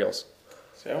 Imperials.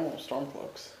 See, I went with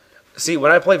Stormcloaks. See,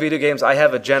 when I play video games, I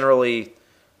have a generally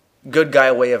good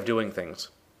guy way of doing things.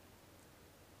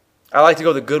 I like to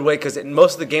go the good way because in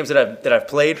most of the games that I've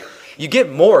played, you get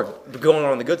more going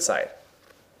on the good side.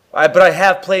 But I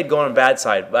have played going on the bad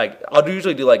side. Like I'll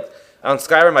usually do like on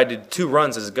Skyrim, I did 2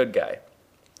 runs as a good guy.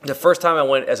 The first time I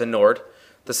went as a Nord.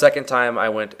 The second time I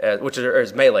went as, which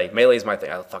is melee. Melee is my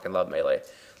thing. I fucking love melee.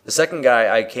 The second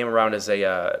guy I came around as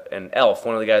an elf,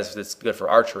 one of the guys that's good for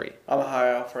archery. I'm a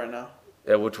high elf right now.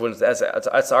 Yeah, which one's that's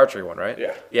the archery one, right?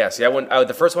 Yeah. Yeah. See,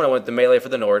 the first one I went the melee for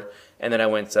the Nord, and then I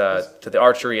went to the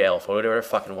archery elf, or whatever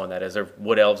fucking one that is. They're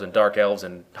wood elves and dark elves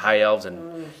and high elves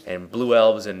and blue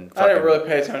elves and. I didn't really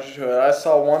pay attention to it. I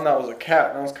saw one that was a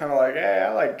cat, and I was kind of like, hey,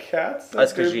 I like cats.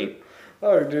 That's Khajiit.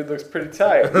 Oh, dude looks pretty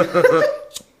tight.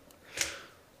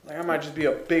 Like I might just be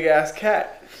a big ass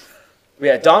cat.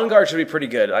 Yeah, Dawnguard should be pretty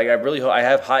good. I really I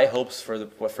have high hopes for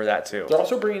that too. They're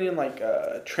also bringing in like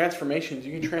transformations.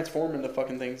 You can transform into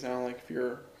fucking things now. Like if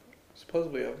you're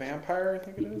supposedly a vampire, I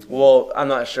think it is. Well, I'm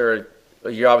not sure.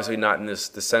 You're obviously not in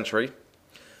this century,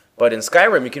 but in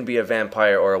Skyrim you can be a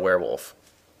vampire or a werewolf.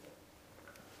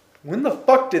 When the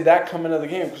fuck did that come into the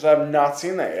game? Because I have not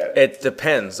seen that yet. It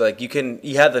depends. Like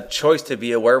you have the choice to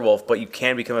be a werewolf, but you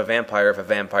can become a vampire if a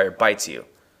vampire bites you.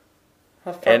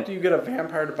 How the fuck do you get a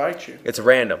vampire to bite you? It's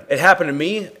random. It happened to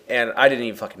me, and I didn't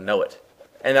even fucking know it.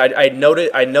 And I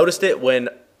noticed it when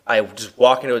I just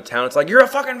walk into a town. It's like, you're a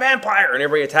fucking vampire, and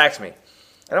everybody attacks me.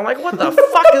 And I'm like, what the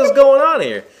fuck is going on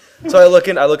here? So I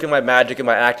look in my magic and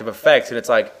my active effects, and it's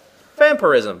like,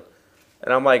 vampirism.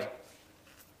 And I'm like,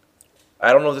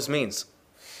 I don't know what this means.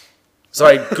 So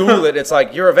I Google it. It's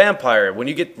like, you're a vampire. When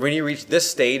you reach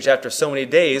this stage after so many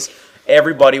days,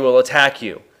 everybody will attack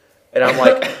you. And I'm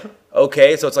like,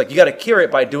 okay. So it's like, you got to cure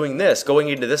it by doing this, going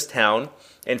into this town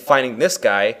and finding this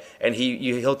guy, and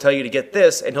he'll tell you to get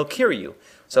this, and he'll cure you.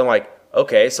 So I'm like,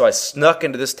 okay. So I snuck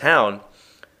into this town,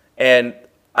 and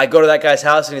I go to that guy's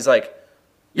house, and he's like,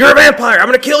 you're a vampire. I'm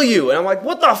going to kill you. And I'm like,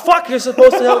 what the fuck? You're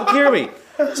supposed to help cure me.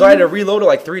 So I had to reload it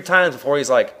like 3 times before he's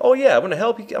like, oh yeah, I'm going to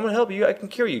help you. I'm going to help you. I can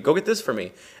cure you. Go get this for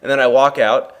me. And then I walk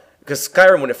out, because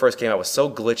Skyrim when it first came out was so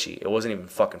glitchy. It wasn't even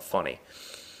fucking funny.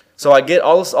 So I get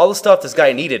all the stuff this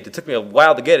guy needed. It took me a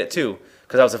while to get it too,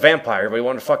 because I was a vampire. Everybody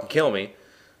wanted to fucking kill me.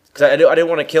 Because I didn't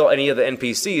want to kill any of the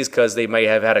NPCs because they may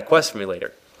have had a quest for me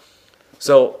later.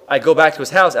 So I go back to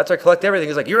his house. After I collect everything,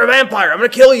 he's like, you're a vampire. I'm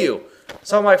going to kill you.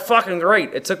 So I'm like, fucking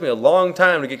great. It took me a long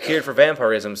time to get cured for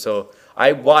vampirism. So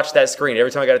I watched that screen.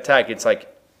 Every time I got attacked, it's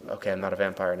like, okay, I'm not a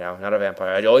vampire now. Not a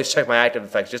vampire. I always check my active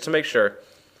effects just to make sure.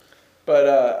 But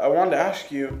I wanted to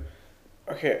ask you,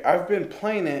 okay, I've been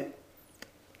playing it,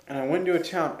 and I went to a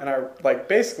town, and I like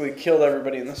basically killed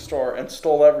everybody in the store and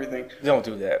stole everything. Don't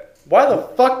do that. Why the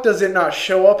fuck does it not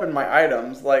show up in my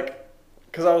items? Like,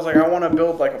 because I was like, I want to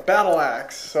build like a battle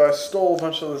axe, so I stole a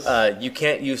bunch of this. You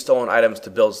can't use stolen items to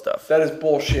build stuff. That is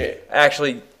bullshit.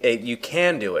 Actually, you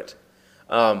can do it,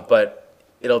 but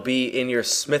it'll be in your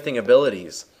smithing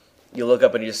abilities. You look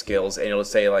up in your skills, and it'll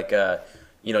say like,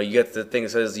 you get the thing that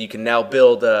says you can now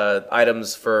build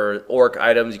items for orc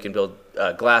items. You can build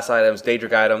glass items,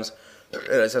 daedric items.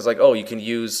 And it says like, oh, you can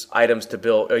use items to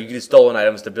build, or you can use stolen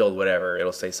items to build whatever.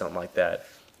 It'll say something like that.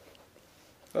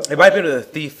 It might be the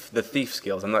thief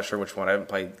skills. I'm not sure which one. I haven't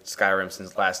played Skyrim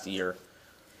since last year.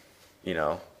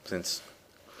 Since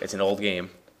it's an old game.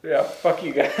 Yeah, fuck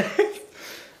you guys.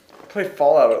 Play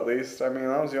Fallout at least. I mean,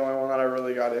 that was the only one that I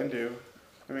really got into.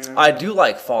 I do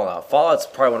like Fallout. Fallout's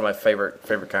probably one of my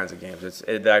favorite kinds of games.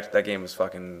 That game is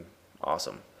fucking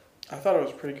awesome. I thought it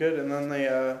was pretty good, and then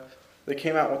they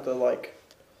came out with the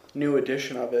new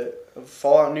edition of it, of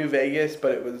Fallout New Vegas,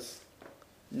 but it was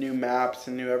new maps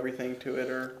and new everything to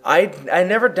it. I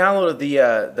never downloaded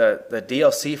the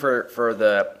DLC for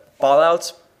the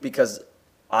Fallouts because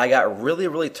I got really,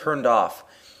 really turned off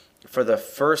for the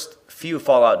first few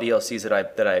Fallout DLCs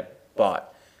that I bought.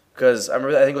 Because I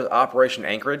remember, I think it was Operation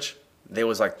Anchorage. They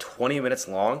was 20 minutes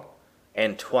long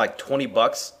and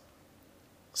 $20.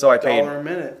 So I paid $1 a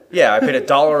minute. Yeah, I paid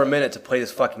 $1 a minute to play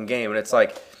this fucking game, and it's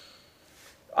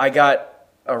I got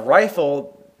a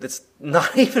rifle that's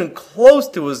not even close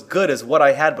to as good as what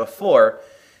I had before.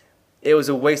 It was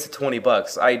a waste of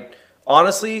 $20. I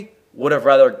honestly would have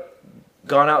rather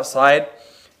gone outside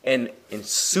and in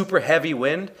super heavy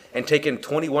wind and taken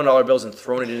 $21 bills and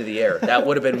thrown it into the air. That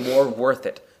would have been more worth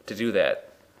it to do that.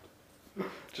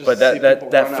 But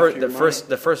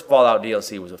the first Fallout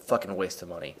DLC was a fucking waste of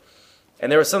money.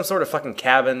 And there was some sort of fucking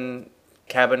cabin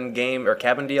game or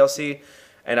cabin DLC,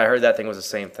 and I heard that thing was the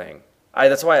same thing.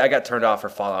 That's why I got turned off for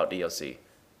Fallout DLC.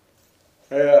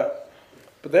 Yeah,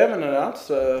 but they haven't announced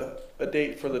a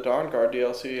date for the Dawn Guard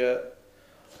DLC yet.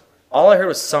 All I heard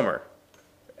was summer,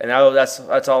 and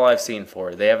that's all I've seen for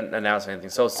it. They haven't announced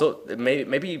anything. So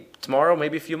maybe tomorrow,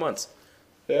 maybe a few months.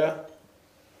 Yeah,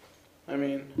 I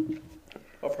mean,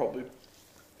 I'll probably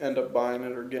end up buying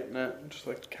it or getting it, just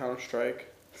like Counter-Strike.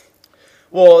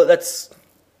 Well,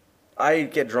 I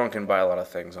get drunk and buy a lot of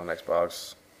things on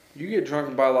Xbox. You get drunk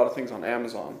and buy a lot of things on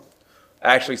Amazon.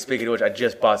 Actually, speaking of which, I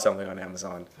just bought something on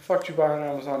Amazon. The fuck you buy on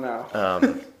Amazon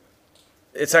now?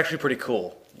 It's actually pretty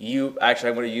cool. I'm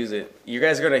going to use it. You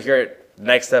guys are going to hear it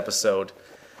next episode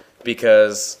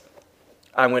because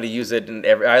I'm going to use it in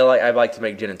I like to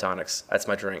make gin and tonics. That's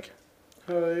my drink.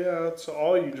 Yeah, that's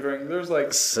all you drink. There's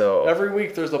every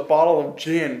week there's a bottle of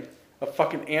gin. A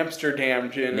fucking Amsterdam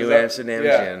gin. Amsterdam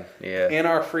gin, yeah. In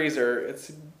our freezer.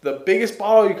 It's the biggest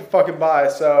bottle you can fucking buy.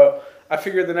 So I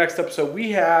figured the next episode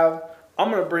I'm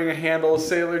going to bring a handle of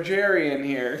Sailor Jerry in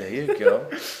here. There you go.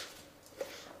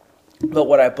 But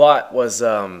what I bought was,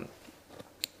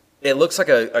 it looks like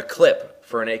a clip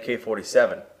for an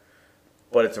AK-47,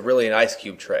 but it's really an ice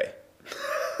cube tray.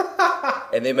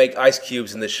 And they make ice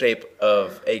cubes in the shape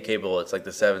of AK bullets, like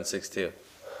the 7.62.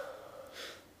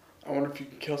 I wonder if you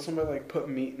could kill somebody, put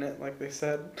meat in it, like they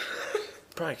said.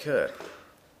 Probably could.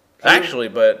 Actually,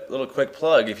 but little quick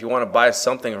plug, if you want to buy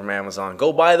something from Amazon,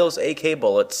 go buy those AK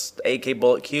bullets, AK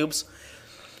bullet cubes.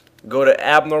 Go to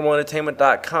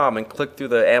abnormalentertainment.com and click through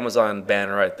the Amazon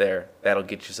banner right there. That'll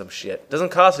get you some shit. Doesn't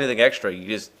cost anything extra. You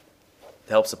just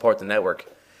help support the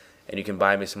network. And you can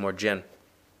buy me some more gin.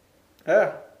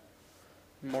 Yeah.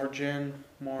 More gin,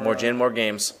 more gin, more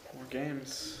games. More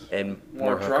games. And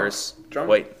more hookers.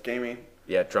 Drunk gaming.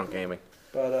 Yeah, drunk gaming.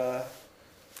 But,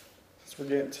 since we're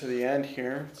getting to the end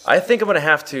here. I think I'm going to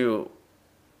have to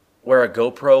wear a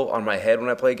GoPro on my head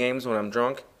when I play games when I'm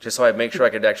drunk, just so I make sure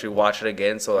I could actually watch it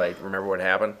again so I remember what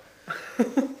happened.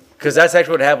 Because that's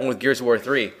actually what happened with Gears of War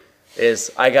 3,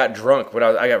 is I got drunk.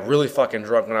 I got really fucking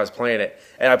drunk when I was playing it.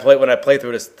 And when I played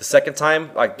through it the second time,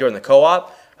 during the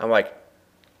co-op, I'm like,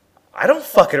 I don't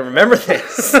fucking remember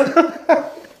this. Or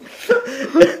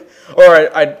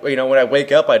when I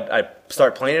wake up, I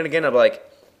start playing it again. I'm like,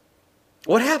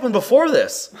 what happened before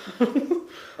this? I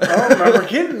don't remember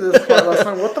getting this far last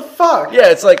time. What the fuck?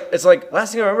 Yeah, it's like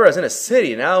last thing I remember, I was in a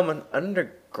city. Now I'm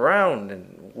underground,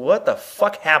 and what the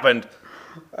fuck happened?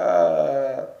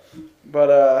 But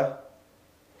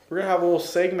we're gonna have a little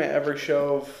segment every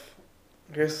show of,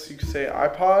 I guess you could say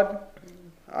iPod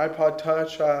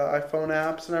Touch, iPhone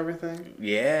apps, and everything.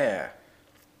 Yeah.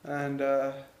 And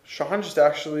Sean just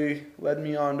actually led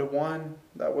me on to one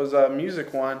that was a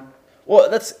music one. Well,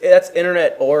 that's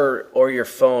internet or your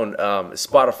phone,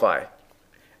 Spotify.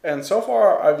 And so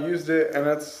far, I've used it, and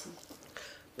it's...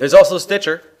 There's also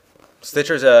Stitcher.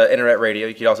 Stitcher's internet radio.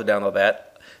 You can also download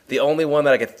that. The only one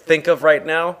that I could think of right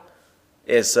now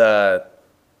is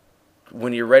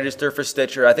when you register for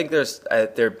Stitcher. I think there's...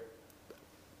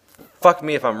 fuck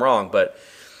me if I'm wrong, but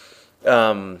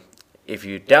if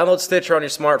you download Stitcher on your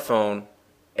smartphone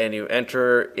and you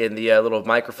enter in the little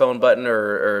microphone button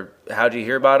or how'd you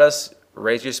hear about us?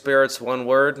 Raise your spirits, one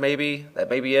word, maybe. That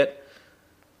may be it.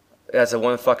 That's the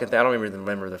one fucking thing. I don't even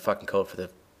remember the fucking code for the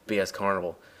BS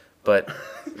Carnival. But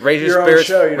raise your spirits.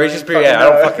 Show, raise your spirits. Yeah, I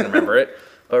don't fucking remember it.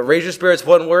 But raise your spirits,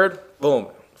 one word. Boom.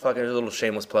 fucking a little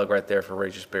shameless plug right there for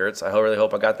Rage Your Spirits. I really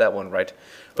hope I got that one right.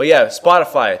 But yeah,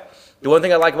 Spotify. The one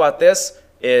thing I like about this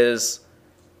is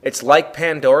it's like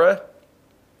Pandora,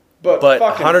 but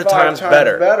 100 times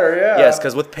better. Yeah. Yes,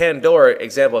 because with Pandora,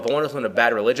 example, if I want to listen to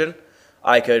Bad Religion,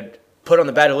 I could put on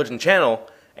the Bad Religion channel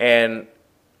and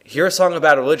hear a song of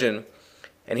Bad Religion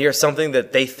and hear something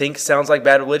that they think sounds like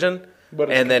Bad Religion. But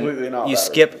it's and then completely not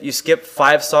you skip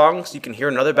 5 songs, you can hear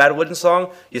another Bad Religion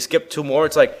song. You skip 2 more,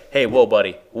 it's like, hey, whoa,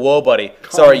 buddy.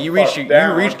 Sorry, you reached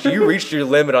your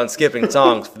limit on skipping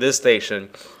songs for this station.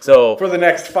 So for the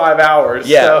next 5 hours.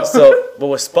 Yeah. But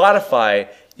with Spotify,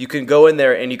 you can go in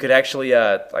there and you could actually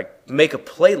like make a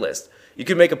playlist. You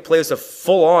could make a playlist of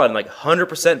full on like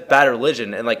 100% Bad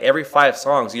Religion, and like every 5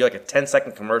 songs, you get like a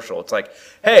 10-second commercial. It's like,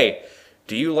 hey,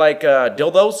 do you like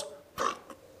dildos?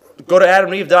 Go to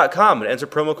adamandeve.com and enter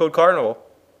promo code Carnival.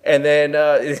 And then...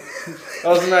 that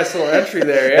was a nice little entry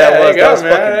there. Yeah, that was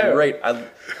fucking great.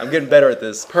 I'm getting better at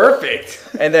this. Perfect.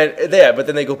 And then, yeah, but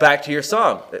then they go back to your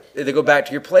song. They go back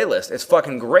to your playlist. It's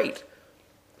fucking great.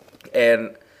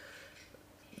 And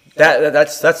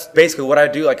that's basically what I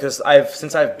do. Like, because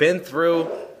since I've been through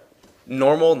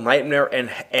normal, nightmare,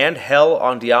 and hell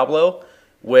on Diablo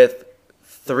with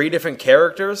 3 different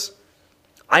characters,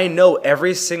 I know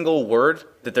every single word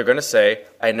that they're going to say.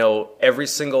 I know every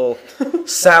single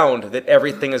sound that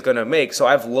everything is going to make. So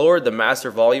I've lowered the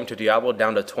master volume to Diablo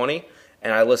down to 20,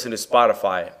 and I listen to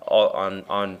Spotify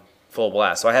on full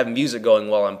blast. So I have music going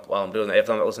while I'm doing that, if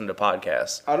I'm not listening to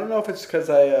podcasts. I don't know if it's because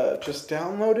I just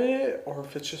downloaded it or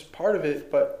if it's just part of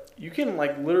it, but you can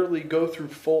like literally go through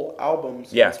full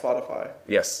albums on Spotify.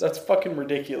 Yes. That's fucking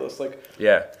ridiculous. Like,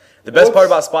 yeah. The best part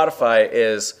about Spotify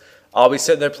is I'll be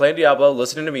sitting there playing Diablo,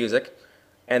 listening to music,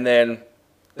 and then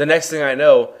the next thing I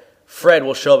know, Fred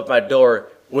will show up at my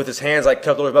door with his hands like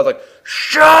cupped over his mouth, like,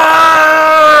 Sean!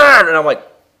 And I'm like,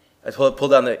 I pull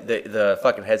down the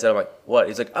fucking headset. I'm like, what?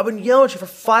 He's like, I've been yelling at you for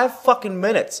 5 fucking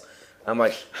minutes. I'm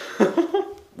like,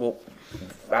 well,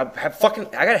 I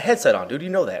got a headset on, dude. You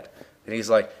know that. And he's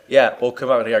like, yeah, well,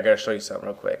 come out here. I got to show you something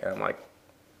real quick. And I'm like,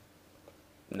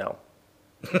 no.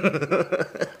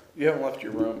 You haven't left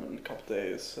your room in a couple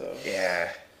days, so.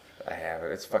 Yeah, I have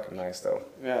it. It's fucking nice, though.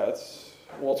 Yeah, it's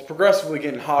progressively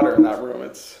getting hotter in that room.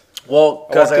 I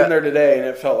walked in there today and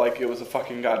it felt like it was a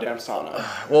fucking goddamn sauna.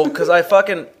 Well, because I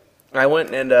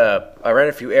went and I ran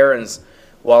a few errands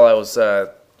while I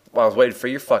was waiting for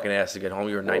your fucking ass to get home.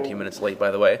 You were 19 minutes late,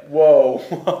 by the way.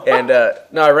 Whoa. And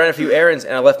no, I ran a few errands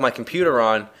and I left my computer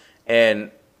on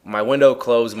and my window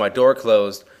closed, my door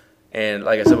closed. And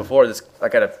like I said before, I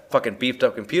got a fucking beefed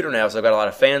up computer now, so I've got a lot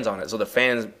of fans on it. So the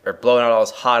fans are blowing out all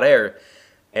this hot air,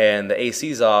 and the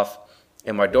AC's off,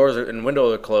 and my doors and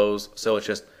windows are closed, so it's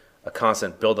just a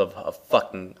constant buildup of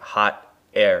fucking hot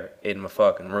air in my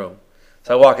fucking room.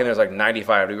 So I walk in there, it's like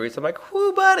 95 degrees. I'm like,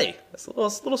 whoo, buddy, that's a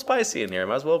little spicy in here.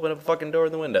 Might as well open up a fucking door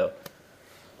in the window.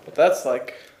 But that's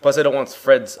like... Plus, I don't want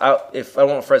Fred's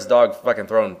dog fucking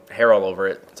throwing hair all over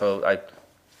it, so I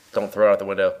don't throw it out the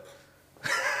window.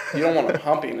 You don't want him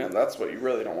humping it. That's what you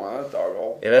really don't want. That dog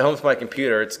hole. If it humps my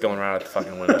computer, it's going right out the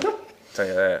fucking window. I'll tell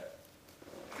you that.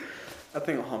 That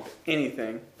thing will hump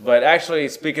anything. But actually,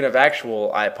 speaking of actual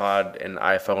iPod and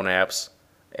iPhone apps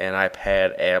and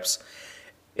iPad apps,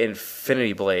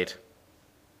 Infinity Blade.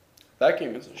 That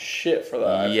game is a shit for the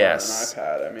iPhone and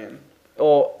iPad. I mean,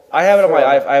 well, I have it on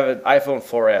I have an iPhone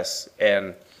 4S,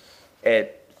 and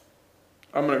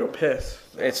I'm gonna go piss.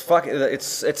 It's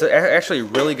actually a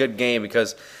really good game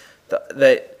because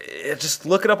just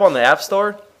look it up on the App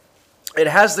Store. It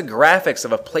has the graphics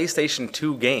of a PlayStation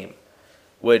 2 game,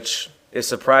 which is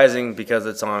surprising because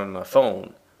it's on a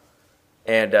phone.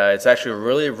 And it's actually a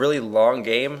really, really long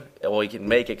game. Well, you can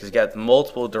make it because you got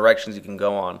multiple directions you can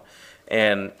go on.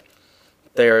 And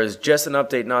there's just an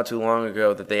update not too long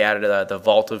ago that they added the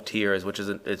Vault of Tears, which is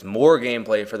it's more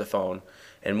gameplay for the phone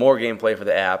and more gameplay for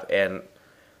the app. And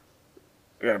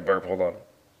I got a burp. Hold on.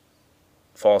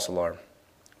 False alarm.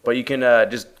 But you can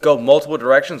just go multiple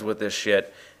directions with this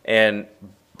shit, and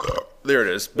there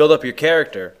it is. Build up your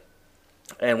character.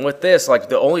 And with this, like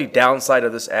the only downside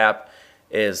of this app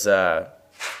is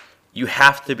you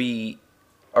have to be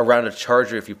around a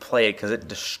charger if you play it because it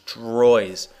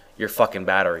destroys your fucking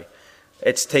battery.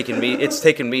 It's taken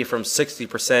me from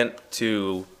 60%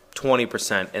 to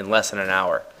 20% in less than an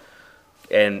hour.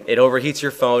 And it overheats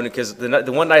your phone because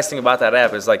the one nice thing about that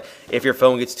app is like if your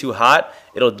phone gets too hot,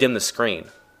 it'll dim the screen.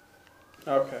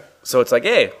 Okay. So it's like,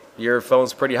 hey, your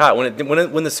phone's pretty hot.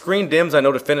 When the screen dims, I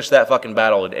know to finish that fucking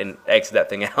battle and exit that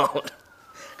thing out.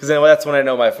 Because then that's when I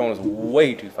know my phone is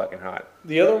way too fucking hot.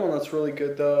 The other one that's really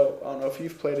good though, I don't know if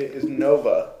you've played it, is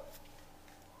Nova.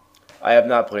 I have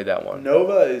not played that one.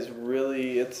 Nova is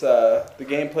really, it's the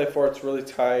gameplay for it's really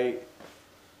tight.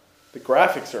 The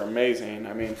graphics are amazing.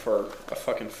 I mean, for a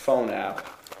fucking phone app.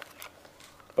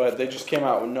 But they just came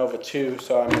out with Nova 2,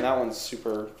 so I mean that one's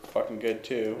super fucking good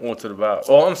too. What's it about?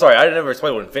 Well, I'm sorry, I never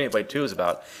explained what Infinity Blade 2 is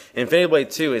about. Infinity Blade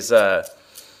 2 is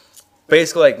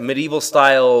basically like medieval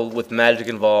style with magic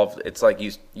involved. It's like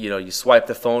you swipe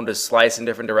the phone to slice in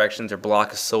different directions or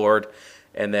block a sword,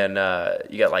 and then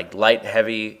you got like light,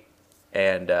 heavy,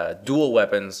 and dual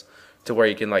weapons to where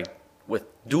you can like with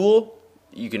dual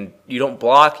you don't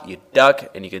block, you duck,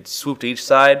 and you can swoop to each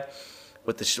side.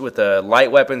 With the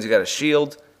light weapons, you got a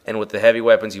shield, and with the heavy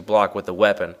weapons, you block with the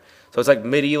weapon. So it's like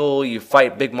medieval. You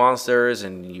fight big monsters,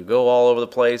 and you go all over the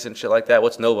place and shit like that.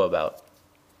 What's Nova about?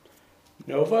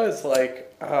 Nova is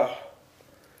like, I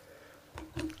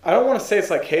don't want to say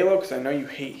it's like Halo because I know you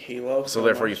hate Halo. So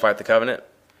therefore, you fight the Covenant,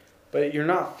 but you're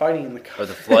not fighting the or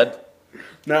Covenant. the Flood.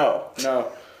 No,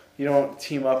 you don't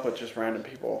team up with just random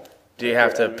people. Do you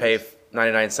have to pay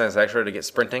 99 cents extra to get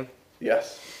sprinting?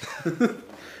 Yes.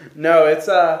 No, it's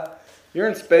you're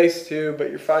in space too,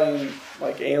 but you're fighting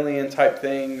like alien type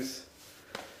things.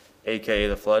 AKA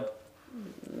the Flood.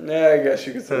 Yeah, I guess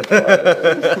you could say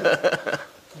Flood.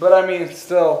 But I mean,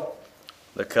 still.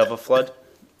 The Cova Flood.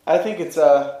 I think it's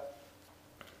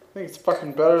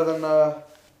fucking better than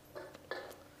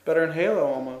Halo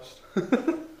almost.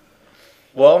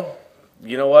 Well,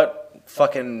 you know what?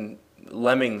 Fucking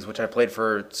Lemmings, which I played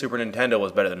for Super Nintendo,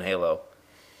 was better than Halo.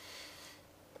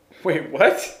 Wait,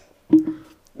 what? You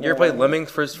ever played Lemmings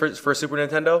for Super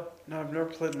Nintendo? No, I've never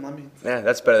played Lemmings. Yeah,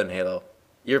 that's better than Halo.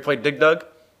 You ever played Dig Dug?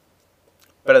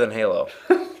 Better than Halo.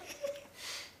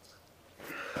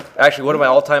 Actually, one of my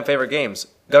all-time favorite games,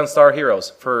 Gunstar Heroes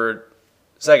for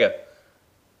Sega.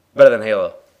 Better than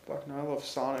Halo. Fuck no, I love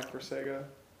Sonic for Sega.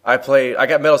 I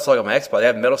got Metal Slug on my Xbox. They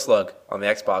have Metal Slug on the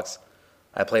Xbox.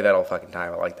 I play that all fucking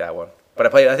time. I like that one. But I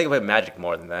think I play Magic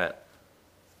more than that.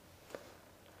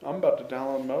 I'm about to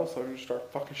download Metal Slug and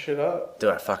start fucking shit up.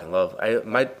 Dude, I fucking love.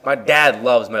 My dad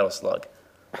loves Metal Slug.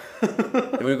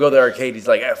 And we go to the arcade. He's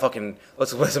like, fucking,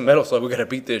 let's play some Metal Slug. We gotta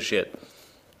beat this shit.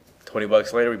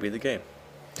 $20 later, we beat the game.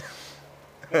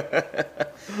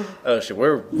 Oh shit, we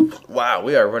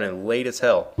are running late as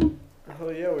hell.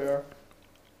 Hell yeah, we are.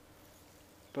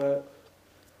 But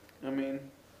I mean,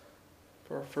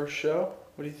 for our first show,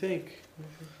 what do you think?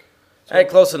 Hey,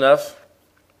 close enough.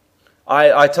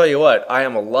 I tell you what, I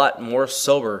am a lot more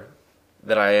sober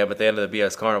than I am at the end of the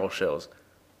BS Carnival shows.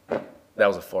 That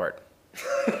was a fart.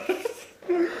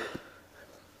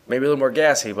 Maybe a little more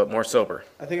gassy, but more sober.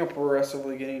 I think I'm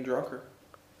progressively getting drunker.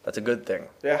 That's a good thing.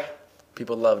 Yeah.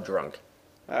 People love drunk.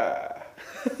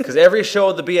 Because every show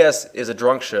of the BS is a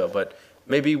drunk show, but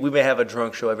maybe we may have a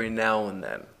drunk show every now and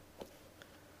then.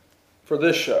 For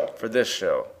this show. For this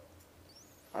show.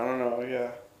 I don't know,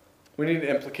 yeah. We need to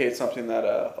implicate something that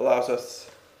allows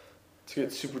us to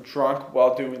get super drunk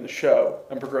while doing the show,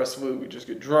 and progressively we just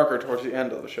get drunker towards the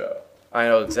end of the show. I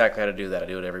know exactly how to do that. I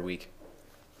do it every week.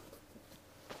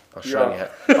 I'll show Yeah.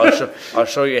 you how. I'll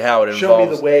show you how it involves. Show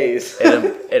me the ways.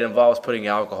 It involves putting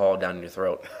alcohol down your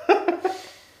throat.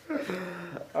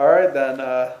 All right then.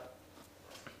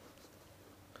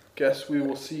 Guess we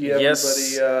will see everybody.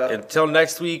 Yes. Until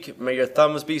next week, may your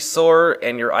thumbs be sore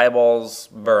and your eyeballs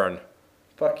burn.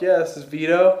 Fuck yeah, this is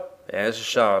Vito. And this is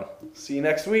Sean. See you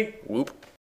next week. Whoop.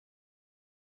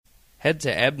 Head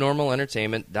to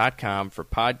abnormalentertainment.com for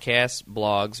podcasts,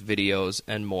 blogs, videos,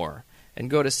 and more. And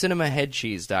go to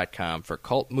cinemaheadcheese.com for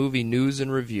cult movie news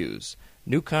and reviews.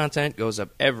 New content goes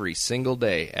up every single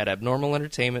day at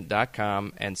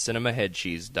abnormalentertainment.com and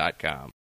cinemaheadcheese.com.